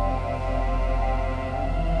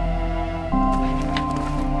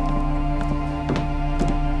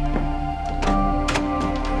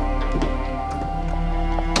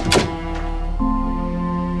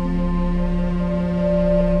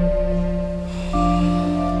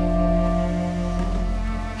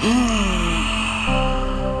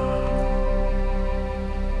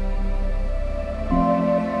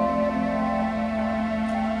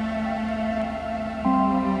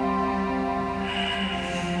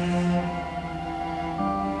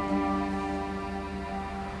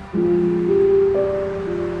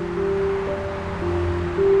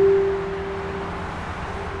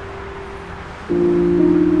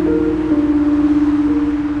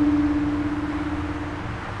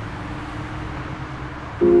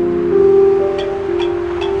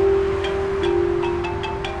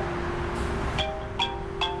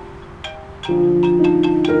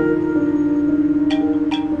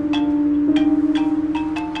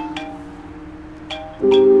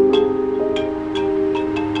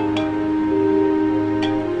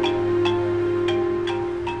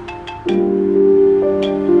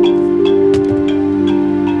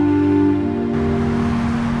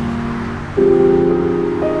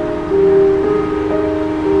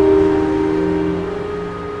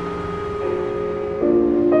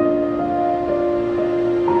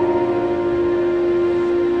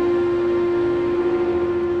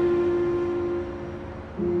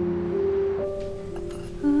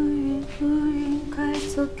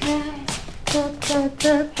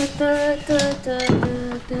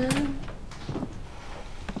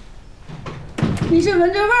你是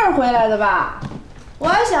闻着味儿回来的吧？我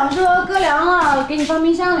还想说搁凉了，给你放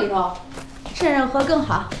冰箱里头，趁热喝更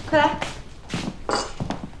好。快来。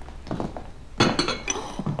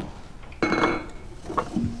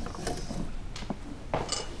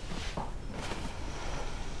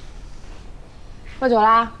喝酒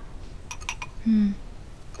啦？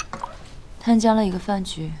参加了一个饭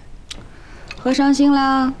局，喝伤心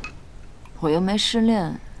啦？我又没失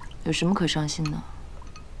恋，有什么可伤心的？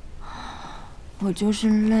我就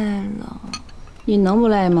是累了。你能不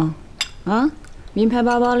累吗？啊，名牌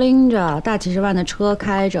包包拎着，大几十万的车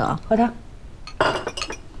开着，喝它。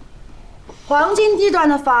黄金地段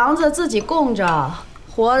的房子自己供着，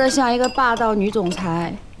活得像一个霸道女总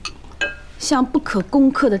裁，像不可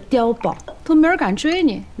攻克的碉堡，都没人敢追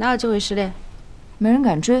你，哪有机会失恋？没人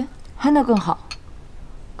敢追，那更好，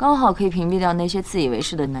刚好可以屏蔽掉那些自以为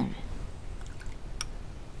是的男人。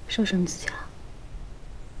说什么自己了？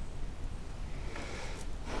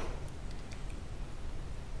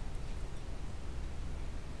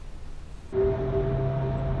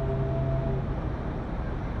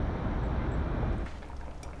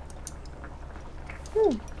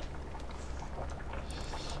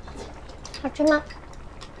好吃吗？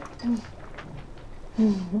对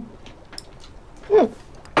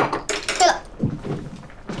了，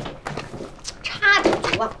差点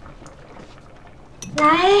忘了，来，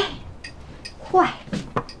快，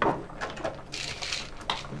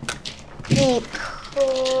一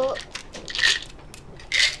颗，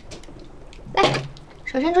来，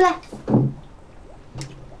手伸出来，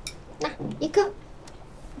那一个，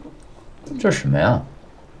这是什么呀？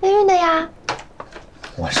备孕的呀。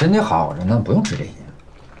我身体好着呢，不用吃这些。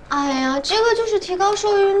哎呀，这个就是提高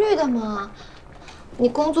受孕率的嘛。你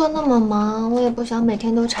工作那么忙，我也不想每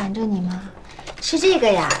天都缠着你嘛。吃这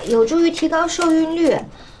个呀，有助于提高受孕率。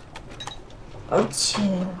而且，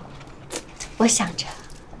我想着，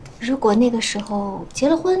如果那个时候结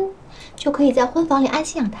了婚，就可以在婚房里安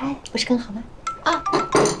心养胎，不是更好吗？啊，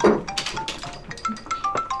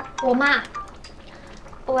我妈。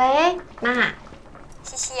喂，妈。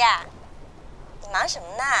西西呀，你忙什么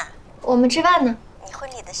呢？我们吃饭呢。你婚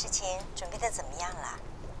礼的事情准备的怎么样了？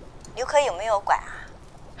刘科有没有管啊？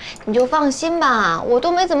你就放心吧，我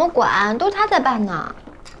都没怎么管，都是他在办呢。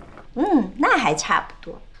那还差不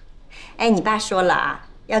多。哎，你爸说了啊，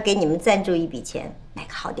要给你们赞助一笔钱，买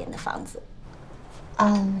个好点的房子。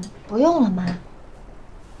不用了，妈。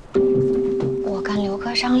我跟刘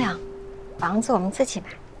科商量，房子我们自己买。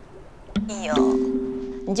哎呦，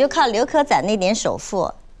你就靠刘科攒那点首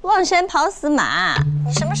付，望山跑死马，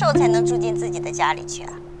你什么时候才能住进自己的家里去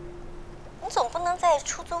啊？你总不能在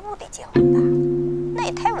出租屋里结婚吧？那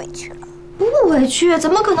也太委屈了。不委屈，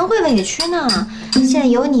怎么可能会委屈呢？现在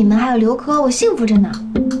有你们，还有刘科，我幸福着呢。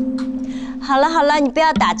好了好了，你不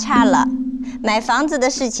要打岔了。买房子的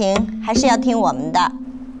事情还是要听我们的。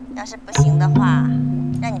要是不行的话，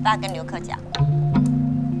让你爸跟刘科讲。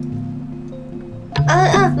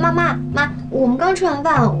妈，我们刚吃完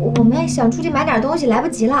饭，我们想出去买点东西，来不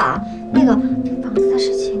及了啊。那个房子的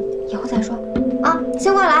事情以后再说啊。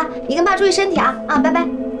先挂了啊，你跟爸注意身体啊。拜拜。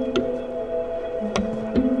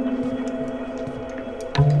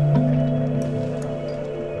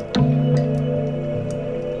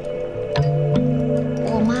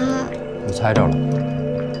我妈，我猜着了，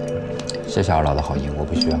谢谢二老的好意，我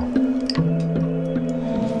不需要。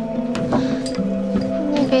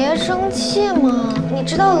你别生气嘛，你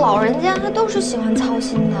知道老人家他都是喜欢操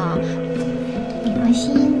心的。你放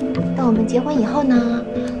心，等我们结婚以后呢，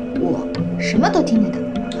我什么都听你的，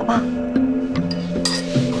好不好？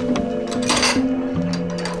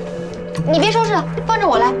你别收拾了，放着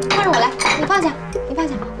我来，你放下，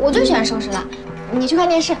我最喜欢收拾了。你去看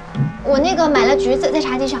电视，我那个买了橘子在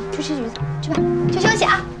茶几上，去吃橘子，去吧，去休息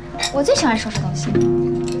啊。我最喜欢收拾东西。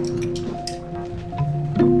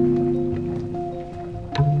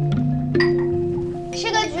吃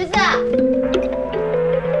个橘子。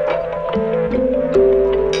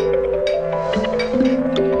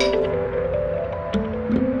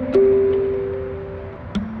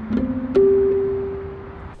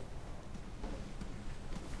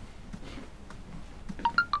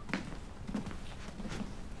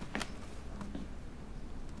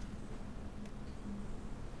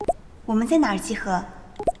我们在哪儿集合？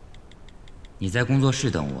你在工作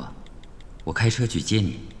室等我，我开车去接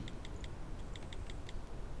你。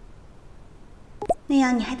那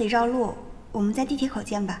样你还得绕路，我们在地铁口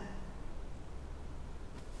见吧。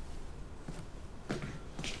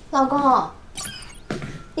老公，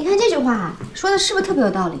你看这句话说的是不是特别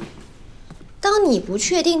有道理？当你不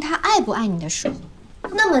确定他爱不爱你的时候，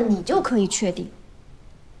那么你就可以确定，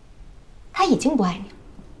他已经不爱你了。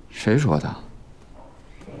谁说的？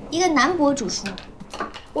一个男博主说，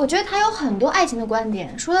我觉得他有很多爱情的观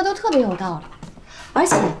点，说的都特别有道理。而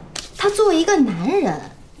且，他作为一个男人，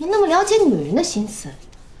你那么了解女人的心思，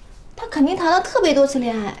他肯定谈了特别多次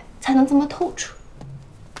恋爱，才能这么透彻。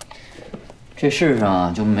这世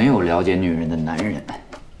上就没有了解女人的男人。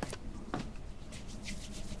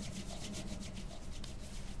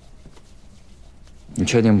你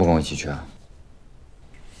确定不跟我一起去啊？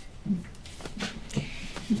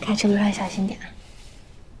你开车路上小心点。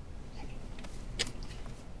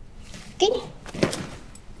给你。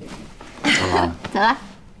走了。走了。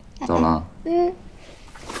走了。嗯。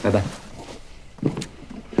拜拜。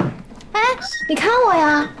哎，你看我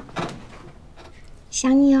呀。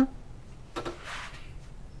想你哦。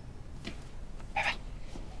拜拜。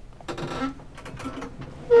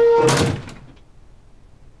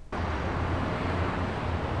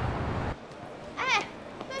哎，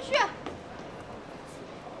段旭，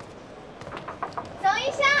等一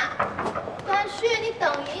下，段旭，你等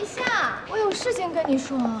一下，我有事情跟你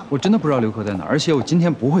说。我真的不知道刘科在哪，而且我今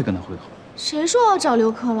天不会跟他会合。谁说要找刘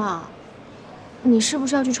科了？你是不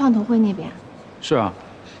是要去创投会那边？是啊。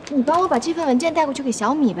你帮我把这份文件带过去给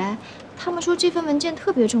小米呗。他们说这份文件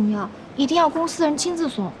特别重要，一定要公司的人亲自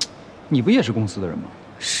送。你不也是公司的人吗？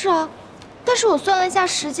是啊，但是我算了一下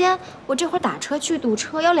时间，我这会儿打车去堵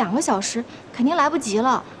车要2个小时，肯定来不及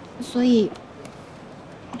了。所以，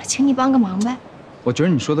请你帮个忙呗。我觉得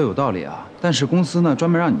你说的有道理啊，但是公司呢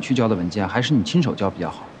专门让你去交的文件，还是你亲手交比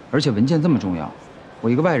较好。而且文件这么重要，我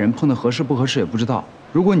一个外人碰的合适不合适也不知道。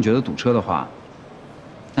如果你觉得堵车的话，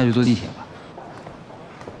那就坐地铁吧。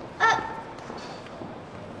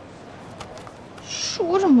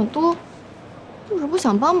说这么多，就是不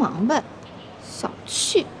想帮忙呗，小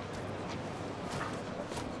气。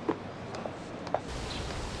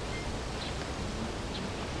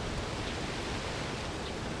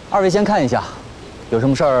2位先看一下，有什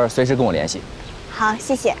么事儿随时跟我联系。好，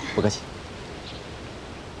谢谢。不客气。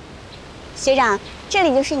学长，这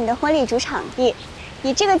里就是你的婚礼主场地，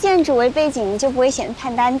以这个建筑为背景就不会显得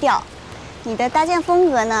太单调。你的搭建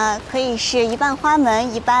风格呢，可以是一半花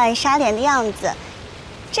门，一半纱帘的样子。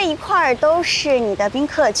这一块都是你的宾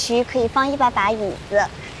客区，可以放1把椅子，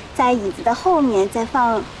在椅子的后面再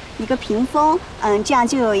放一个屏风，这样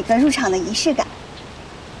就有一个入场的仪式感。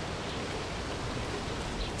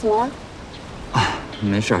怎么了？啊，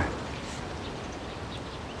没事儿。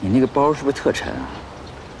你那个包是不是特沉啊？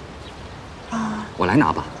啊，我来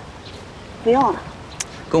拿吧。不用了。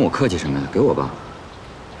跟我客气什么呀？给我吧。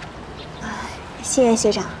谢谢学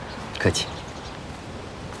长。客气。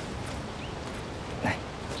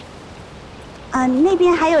那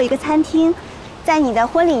边还有一个餐厅，在你的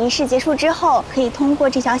婚礼仪式结束之后，可以通过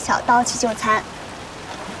这条小道去就餐。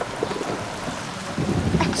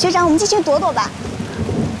哎，学长，我们继续躲躲吧。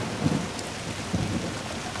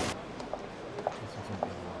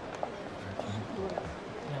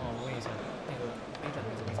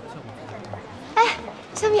哎，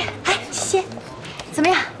小米，哎，谢谢。怎么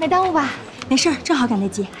样？没耽误吧？没事儿，正好赶得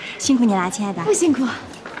及。辛苦你了，亲爱的。不辛苦。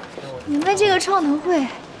你们这个创投会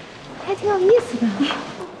还挺有意思的。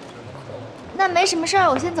那没什么事儿，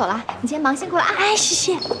我先走了，你先忙，辛苦了啊！哎，谢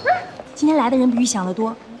谢。今天来的人比预想的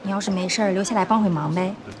多，你要是没事儿，留下来帮会忙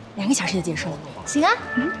呗。2个小时就结束了。行啊。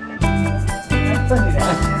你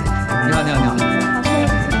好，你好，你好。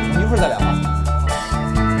我们一会儿再聊啊。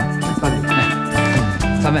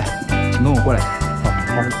3位，请跟我过来。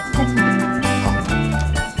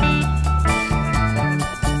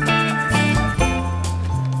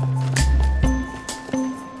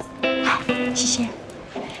谢谢。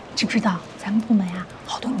知不知道咱们部门啊，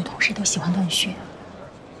好多女同事都喜欢段旭。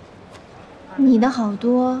你的好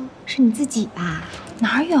多是你自己吧？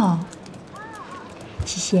哪有？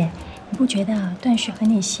西西，你不觉得段旭和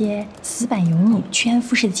那些死板油腻、趋炎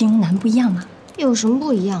附势的金融男不一样吗？有什么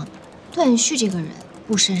不一样？段旭这个人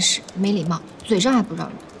不绅士、没礼貌，嘴上还不饶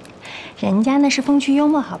人。人家那是风趣幽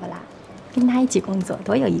默，好不啦？跟他一起工作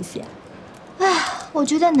多有意思呀！哎，我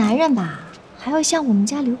觉得男人吧，还要像我们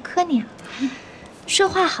家刘科那样。说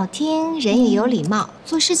话好听，人也有礼貌，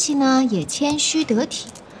做事情呢也谦虚得体。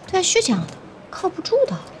段旭这样的，靠不住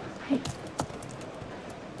的。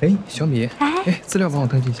哎，小米，哎，资料帮我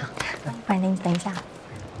登记一下。不然等一下。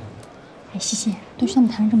哎，西西，段旭他们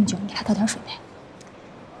谈了这么久，你给他倒点水呗。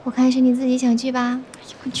我看是你自己想去吧。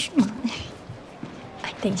一会儿去嘛。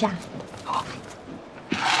哎，等一下。好。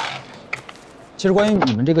其实关于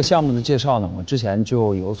你们这个项目的介绍呢，我之前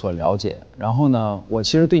就有所了解。然后呢，我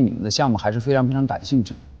其实对你们的项目还是非常感兴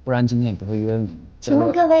趣，不然今天也不会约你。请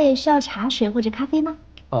问各位需要茶水或者咖啡吗？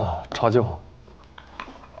啊，茶就好。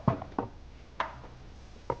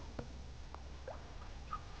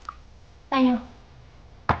大人，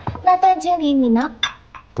那段经理你呢？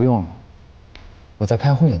不用了，我在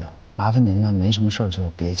开会呢。麻烦您呢，没什么事儿就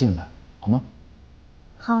别进来，好吗？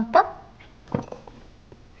好的。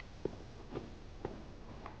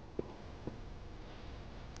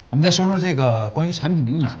我们再说说这个关于产品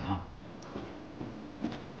的运行啊。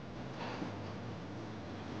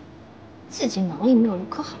自己能力没有卢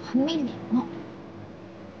克好，还没脸呢。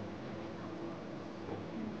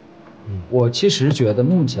我其实觉得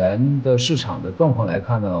目前的市场的状况来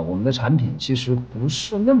看呢，我们的产品其实不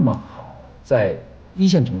是那么好，在1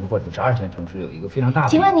线城市或者是2线城市有一个非常大的。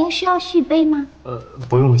请问您需要续杯吗？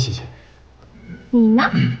不用，谢谢。你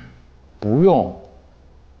呢？不用。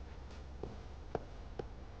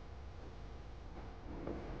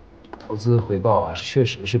投资回报啊，确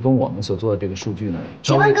实是跟我们所做的这个数据呢。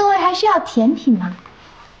请问各位还需要甜品吗？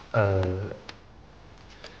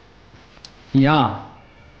你呀，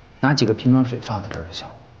拿几个瓶装水放在这儿就行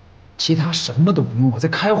了，其他什么都不用，我在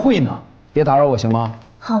开会呢，别打扰我行吗？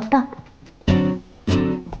好的。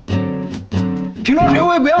瓶装水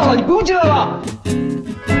我也不要了，你不用进来了。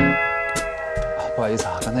不好意思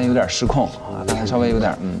啊，刚才有点失控啊，刚才稍微有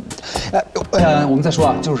点我们再说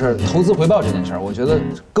啊，就是投资回报这件事儿，我觉得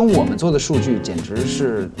跟我们做的数据简直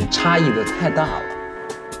是差异的太大了。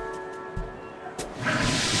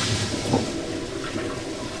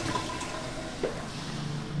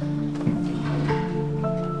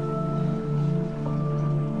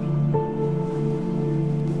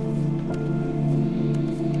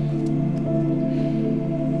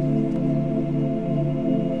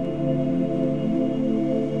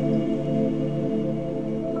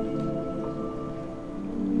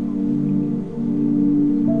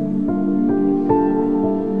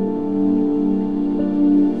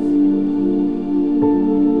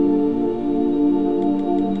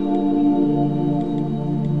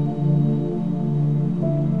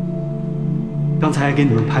刚才给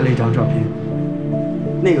你们拍了一张照片，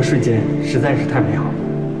那个瞬间实在是太美好了，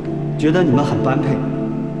觉得你们很般配，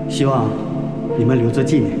希望你们留作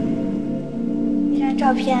纪念。那张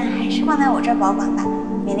照片还是放在我这儿保管吧，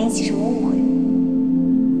免得引起什么误会。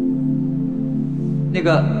那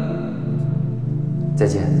个，再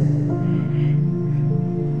见。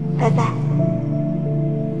拜拜。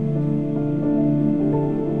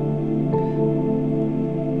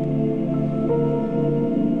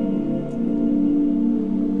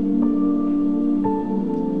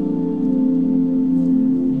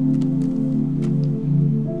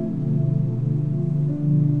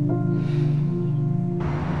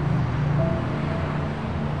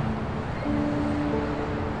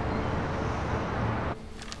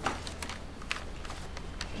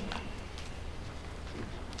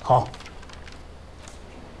好，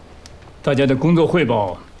大家的工作汇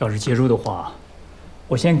报要是结束的话，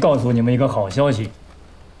我先告诉你们一个好消息。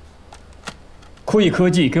酷艺科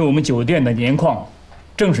技给我们酒店的年况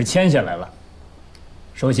正式签下来了。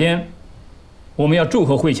首先，我们要祝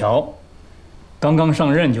贺慧乔，刚刚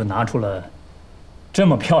上任就拿出了这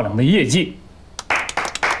么漂亮的业绩。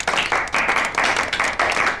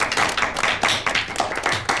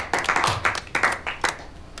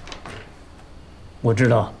我知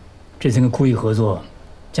道，这次跟酷艺合作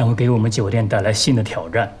将会给我们酒店带来新的挑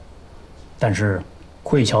战，但是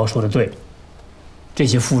慧乔说的对，这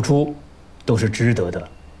些付出都是值得的。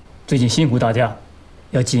最近辛苦大家，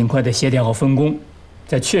要尽快的协调好分工，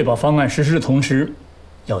在确保方案实施的同时，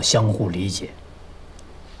要相互理解，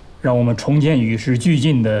让我们重建与时俱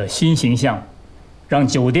进的新形象，让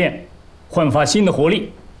酒店焕发新的活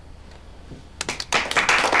力。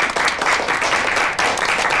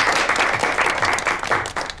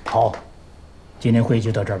好，今天会议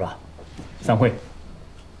就到这儿吧，散会。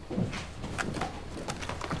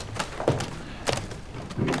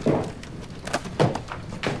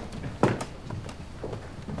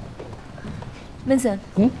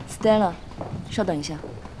Vincent，Stella，稍等一下。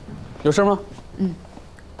有事吗？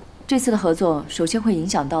这次的合作首先会影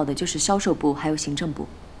响到的就是销售部还有行政部。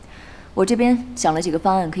我这边想了几个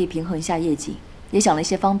方案，可以平衡一下业绩，也想了一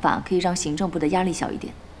些方法，可以让行政部的压力小一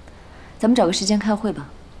点。咱们找个时间开会吧。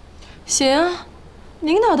行，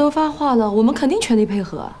领导都发话了，我们肯定全力配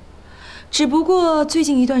合。只不过最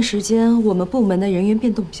近一段时间，我们部门的人员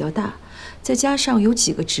变动比较大，再加上有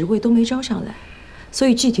几个职位都没招上来，所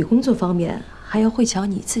以具体工作方面还要慧乔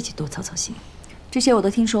你自己多操操心。这些我都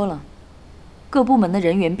听说了。各部门的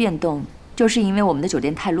人员变动，就是因为我们的酒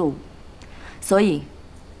店太落伍，所以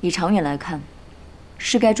以长远来看，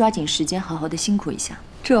是该抓紧时间好好的辛苦一下。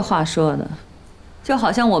这话说的，就好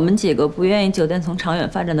像我们几个不愿意酒店从长远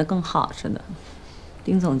发展的更好似的。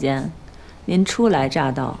丁总监，您初来乍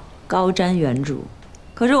到，高瞻远瞩，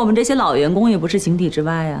可是我们这些老员工也不是井底之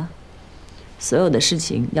蛙呀。所有的事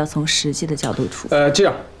情要从实际的角度出发。这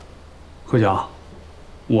样，慧乔，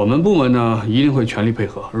我们部门呢一定会全力配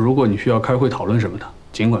合。如果你需要开会讨论什么的，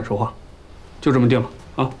尽管说话，就这么定了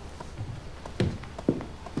啊。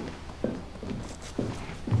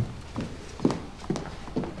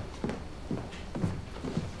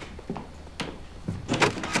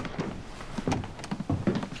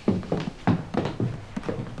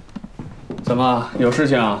怎么有事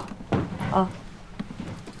情啊？哦。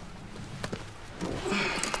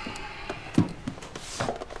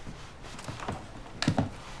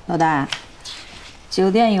老大，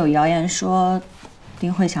酒店有谣言说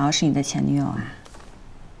丁荟桥是你的前女友啊？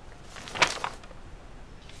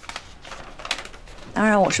当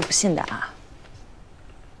然我是不信的啊。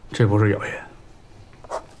这不是谣言。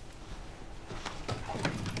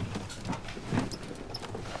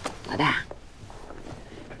老大，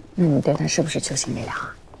那你对他是不是求情未了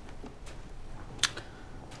啊？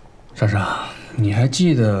莎莎，你还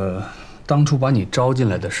记得当初把你招进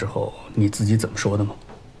来的时候，你自己怎么说的吗？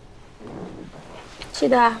记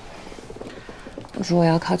得啊。我说我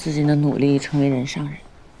要靠自己的努力成为人上人。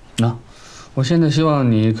那，我现在希望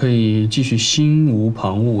你可以继续心无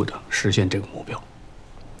旁骛地实现这个目标。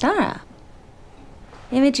当然，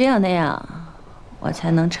因为只有那样，我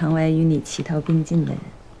才能成为与你齐头并进的人。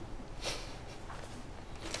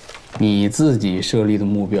你自己设立的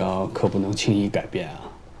目标可不能轻易改变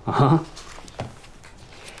啊！啊！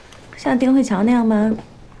像丁荟桥那样吗？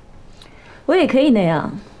我也可以那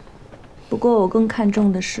样，不过我更看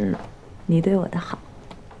重的是你对我的好。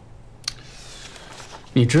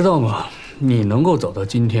你知道吗？你能够走到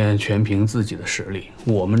今天，全凭自己的实力。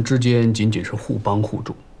我们之间仅仅是互帮互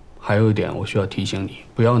助。还有一点，我需要提醒你，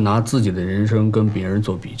不要拿自己的人生跟别人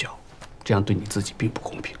做比较，这样对你自己并不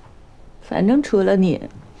公平。反正除了你，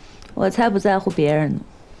我才不在乎别人呢。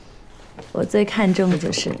我最看重的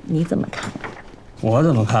就是你怎么看。我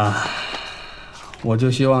怎么看？我就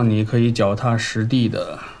希望你可以脚踏实地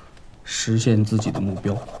的实现自己的目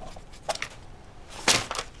标。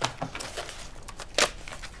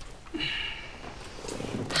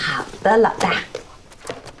好的，老大。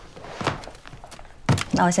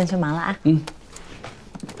那我先去忙了啊。嗯。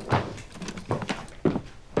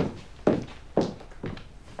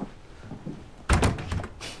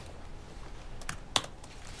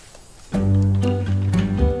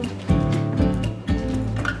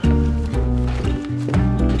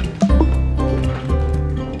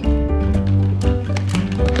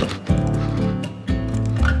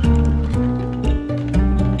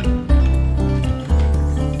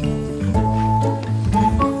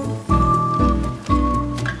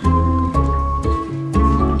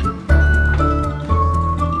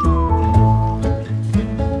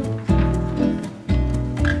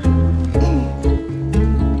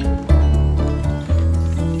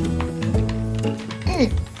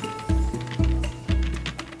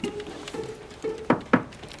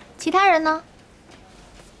其他人呢？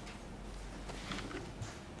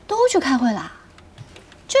都去开会了，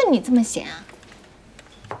就你这么闲啊？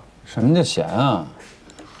什么叫闲啊？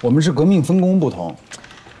我们是革命分工不同。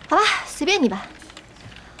好吧，随便你吧。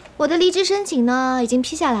我的离职申请呢，已经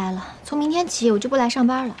批下来了，从明天起我就不来上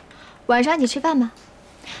班了。晚上一起吃饭吧。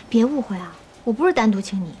别误会啊，我不是单独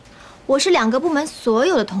请你，我是2个部门所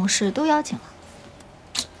有的同事都邀请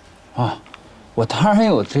了。啊，我当然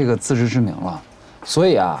有这个自知之明了，所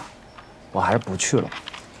以啊，我还是不去了。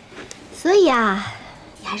所以啊，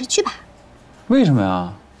你还是去吧。为什么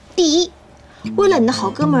呀？第一，为了你的好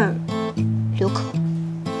哥们儿刘可，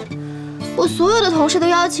我所有的同事都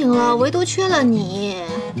邀请了，唯独缺了你。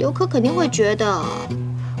刘可肯定会觉得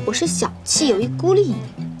我是小气，有意孤立你。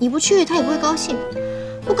你不去，他也不会高兴，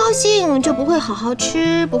不高兴就不会好好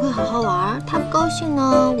吃，不会好好玩。他不高兴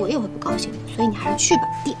呢，我也会不高兴。所以你还是去吧。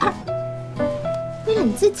第二，为了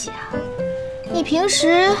你自己啊，你平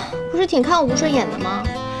时不是挺看我不顺眼的吗？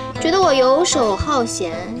觉得我游手好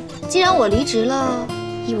闲。既然我离职了，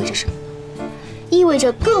意味着什么呢？意味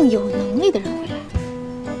着更有能力的人回来，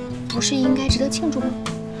不是应该值得庆祝吗？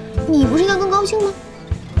你不是应该更高兴吗？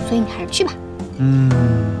所以你还是去吧。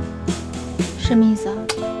什么意思啊？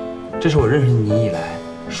这是我认识你以来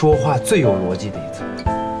说话最有逻辑的一次。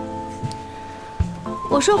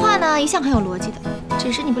我说话呢，一向很有逻辑的，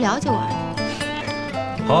只是你不了解我而已。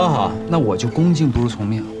好，好，好，那我就恭敬不如从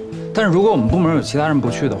命。但是如果我们部门有其他人不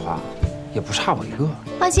去的话，也不差我一个。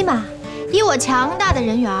放心吧，以我强大的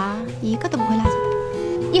人缘，一个都不会落下的。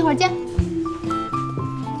一会儿见。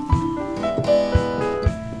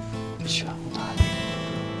强大。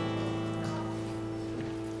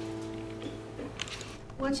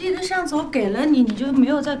我记得上次我给了你，你就没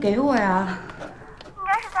有再给我呀。应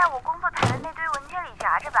该是在我工作台的那堆文件里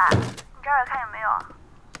夹着吧？你找找看有没有？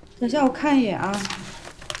等下我看一眼啊。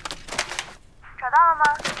找到了吗？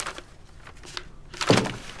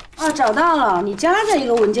啊，找到了，你夹在一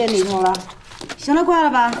个文件里头了。行了，挂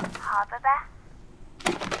了吧。好，拜拜。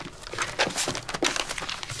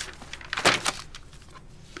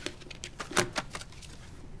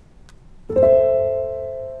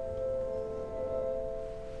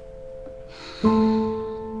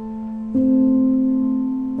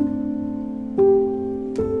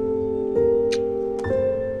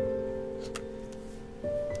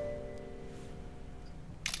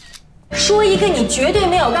个你绝对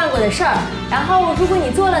没有干过的事儿，然后如果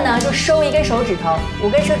你做了呢，就收1根手指头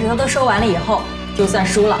，5根手指头都收完了以后，就算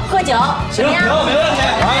输了。喝酒，怎么样？行，没问题。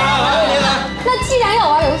来。那既然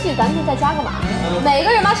要玩游戏，咱们就再加个码，每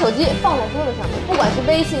个人把手机放在桌子上面，不管是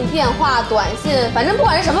微信、电话、短信，反正不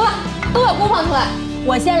管是什么吧，都要公放出来。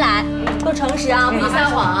我先来，都诚实啊，不许撒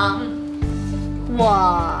谎啊。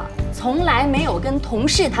我从来没有跟同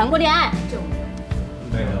事谈过恋爱。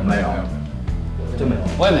没有，真没有，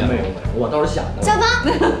我也没有，我倒是想的。小芳，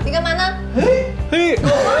你干嘛呢？嘿，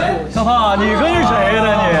小芳，你跟谁呢你？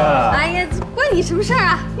哎呀，关你什么事儿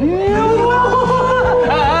啊？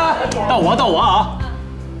到我啊！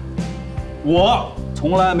我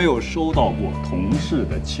从来没有收到过同事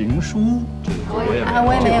的情书，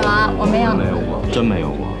我也没有啊，我没有，没有过，真没有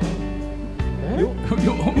过。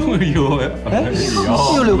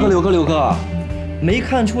有刘哥，没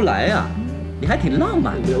看出来呀，你还挺浪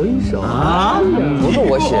漫，留一手啊，不是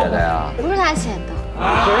我写的呀，不是他写的。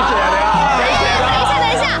谁写的呀？等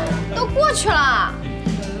一下，都过去了，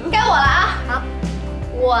该我了啊！好，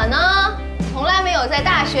我呢，从来没有在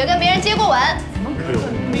大学跟别人接过吻。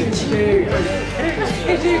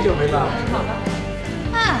这就没办法。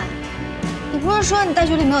哎，你不是说你大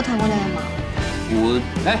学里没有谈过恋爱吗？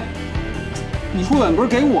你初吻不是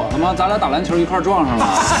给我了吗？咱俩打篮球一块撞上了。你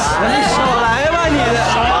少来吧你！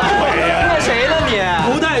什么鬼呀？那谁呢你？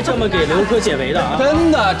不带这么给刘科解围的啊！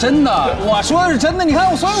真的，我说的是真的。你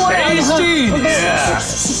看，所以我谁信你？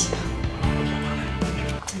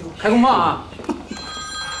开工放啊！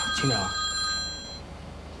清凉，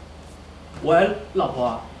喂，老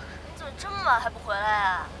婆。你怎么这么晚还不回来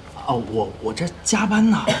啊？哦，我这加班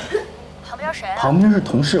呢。旁边谁啊？旁边是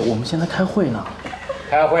同事，我们现在开会呢。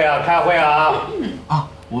开会啊！啊，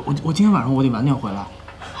我今天晚上我得晚点回来，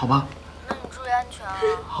好吧？那你注意安全啊！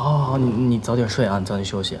好，你早点睡啊，你早点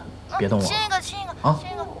休息，别动我。亲一个啊！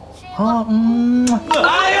好，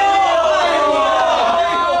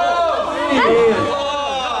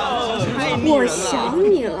我想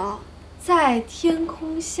你了，在天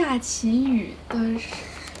空下起雨的时。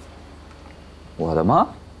我的吗？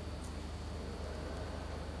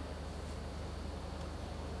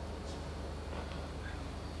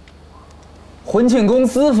婚庆公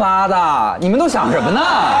司发的，你们都想什么呢？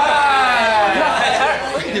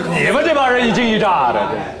你们这帮人一惊一乍的。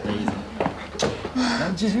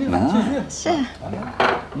继续。是。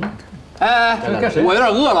哎，我有点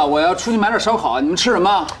饿了，我要出去买点烧烤，你们吃什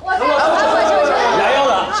么？我吃。羊腰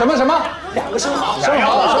子。什么2个生蚝。生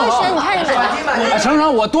蚝。你看着哎，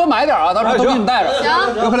成，我多买点啊，到时候都给你们带着。行。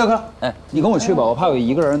刘科，哎，你跟我去吧，我怕我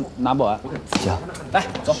一个人拿不完。行，来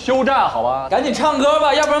走，休战好吧？赶紧唱歌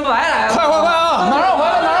吧，要不然白来了。快啊！马上回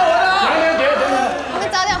来啊！你们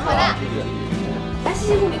早点回来。来，西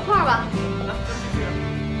西跟我们一块儿吧。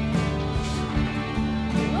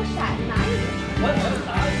有骰子拿一个。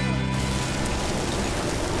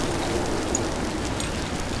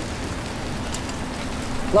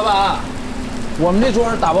老板，我们这桌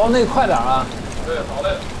打包那快点啊！对，好嘞。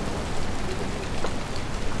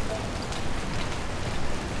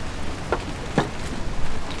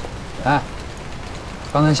哎，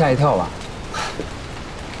刚才吓一跳吧？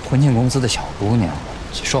婚庆公司的小姑娘，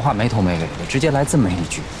说话没头没尾的，直接来这么一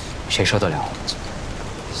句，谁受得了？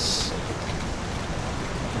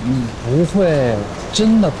你不会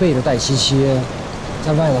真的背着戴希希，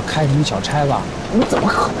在外头开什么小差吧？你怎么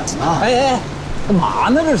可能啊？哎，干嘛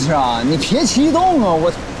呢这是啊？你别激动啊！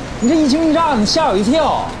你这一惊一乍的，你吓我一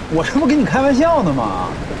跳。我这不跟你开玩笑呢吗？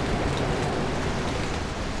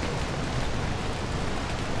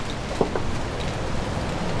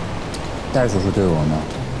戴叔叔对我呢，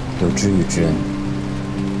有知遇之恩。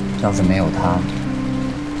要是没有他，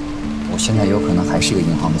我现在有可能还是一个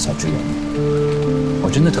银行的小职员。我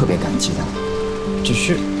真的特别感激他，只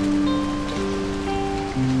是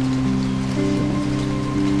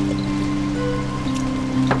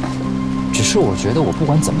我觉得我不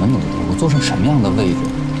管怎么努力，我坐上什么样的位置，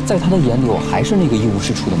在他的眼里，我还是那个一无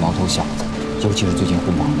是处的毛头小子。尤其是最近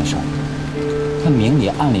婚房的事儿，他明里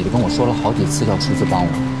暗里的跟我说了好几次要出资帮我。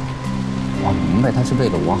我明白他是为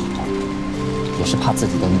了我好，也是怕自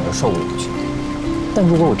己的女儿受委屈。但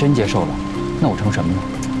如果我真接受了，那我成什么了？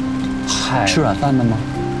吃软饭的吗？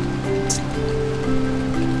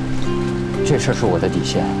这事儿是我的底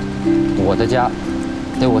线，我的家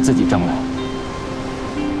得我自己挣来。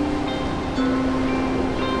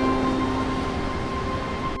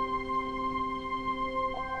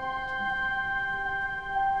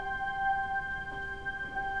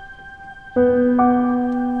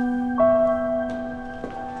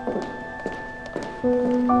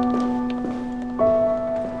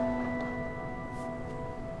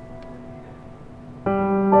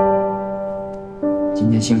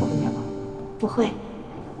辛苦你了。不会，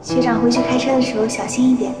学长回去开车的时候小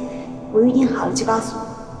心一点，我预定好了就告诉你。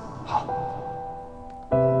好。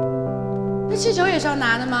那气球也是要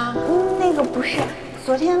拿的吗？那个不是，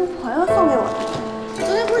昨天朋友送给我的。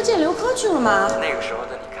昨天不是见刘科去了吗？那个时候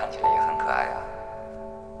的你看起来也很可爱啊。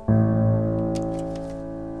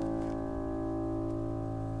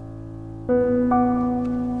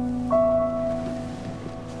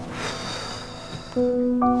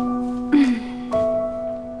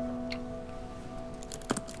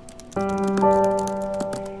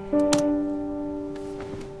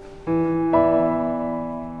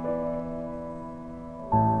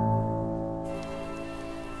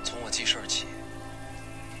从我记事儿起，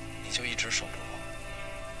你就一直守着我。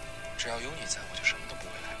只要有你在，我就什么都不会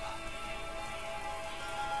害怕。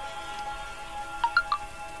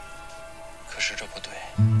可是这不对。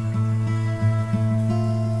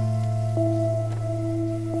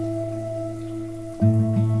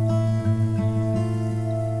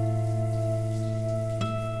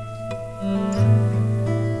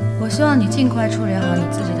我希望你尽快处理好你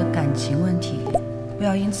自己的感情问题，不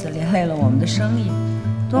要因此连累了我们的生意，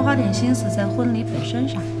多花点心思在婚礼本身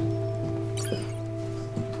上。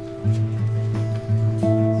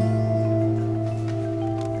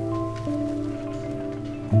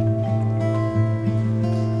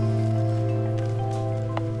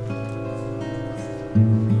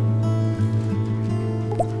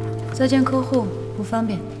再见客户不方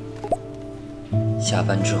便。下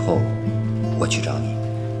班之后，我去找你，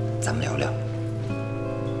咱们聊聊。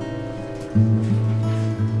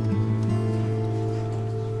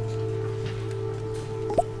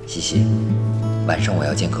西西，晚上我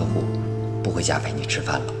要见客户，不回家陪你吃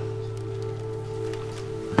饭了。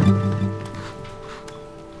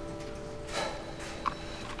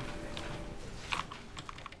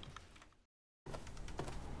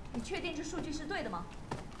你确定这数据是对的吗？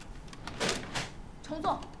重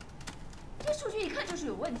做，这数据一看就是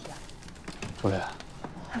有问题啊！朱莉，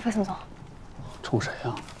魏总总，冲谁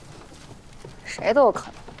呀？谁都有可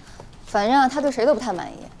能，反正他对谁都不太满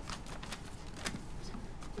意。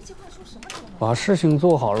这计划书什么时候能？把事情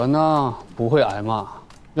做好了呢，不会挨骂；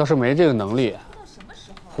要是没这个能力，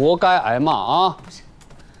活该挨骂啊！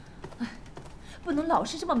不能老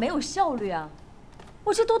是这么没有效率啊！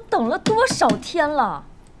我这都等了多少天了，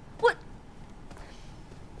我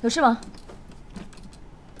有事吗？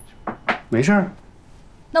没事儿。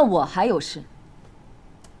那我还有事。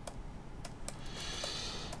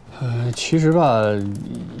其实吧，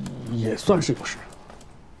也算是有事。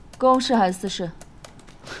公事还是私事？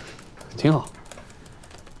挺好，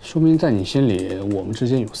说明在你心里我们之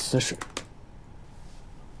间有私事。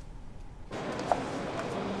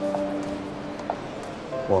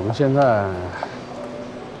我们现在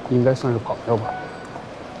应该算是朋友吧？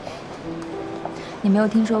你没有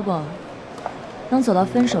听说过，能走到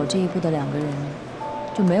分手这一步的两个人，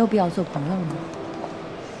就没有必要做朋友了吗？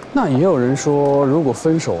那也有人说，如果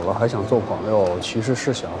分手了还想做朋友，其实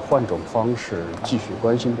是想换种方式继续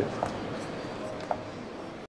关心对方。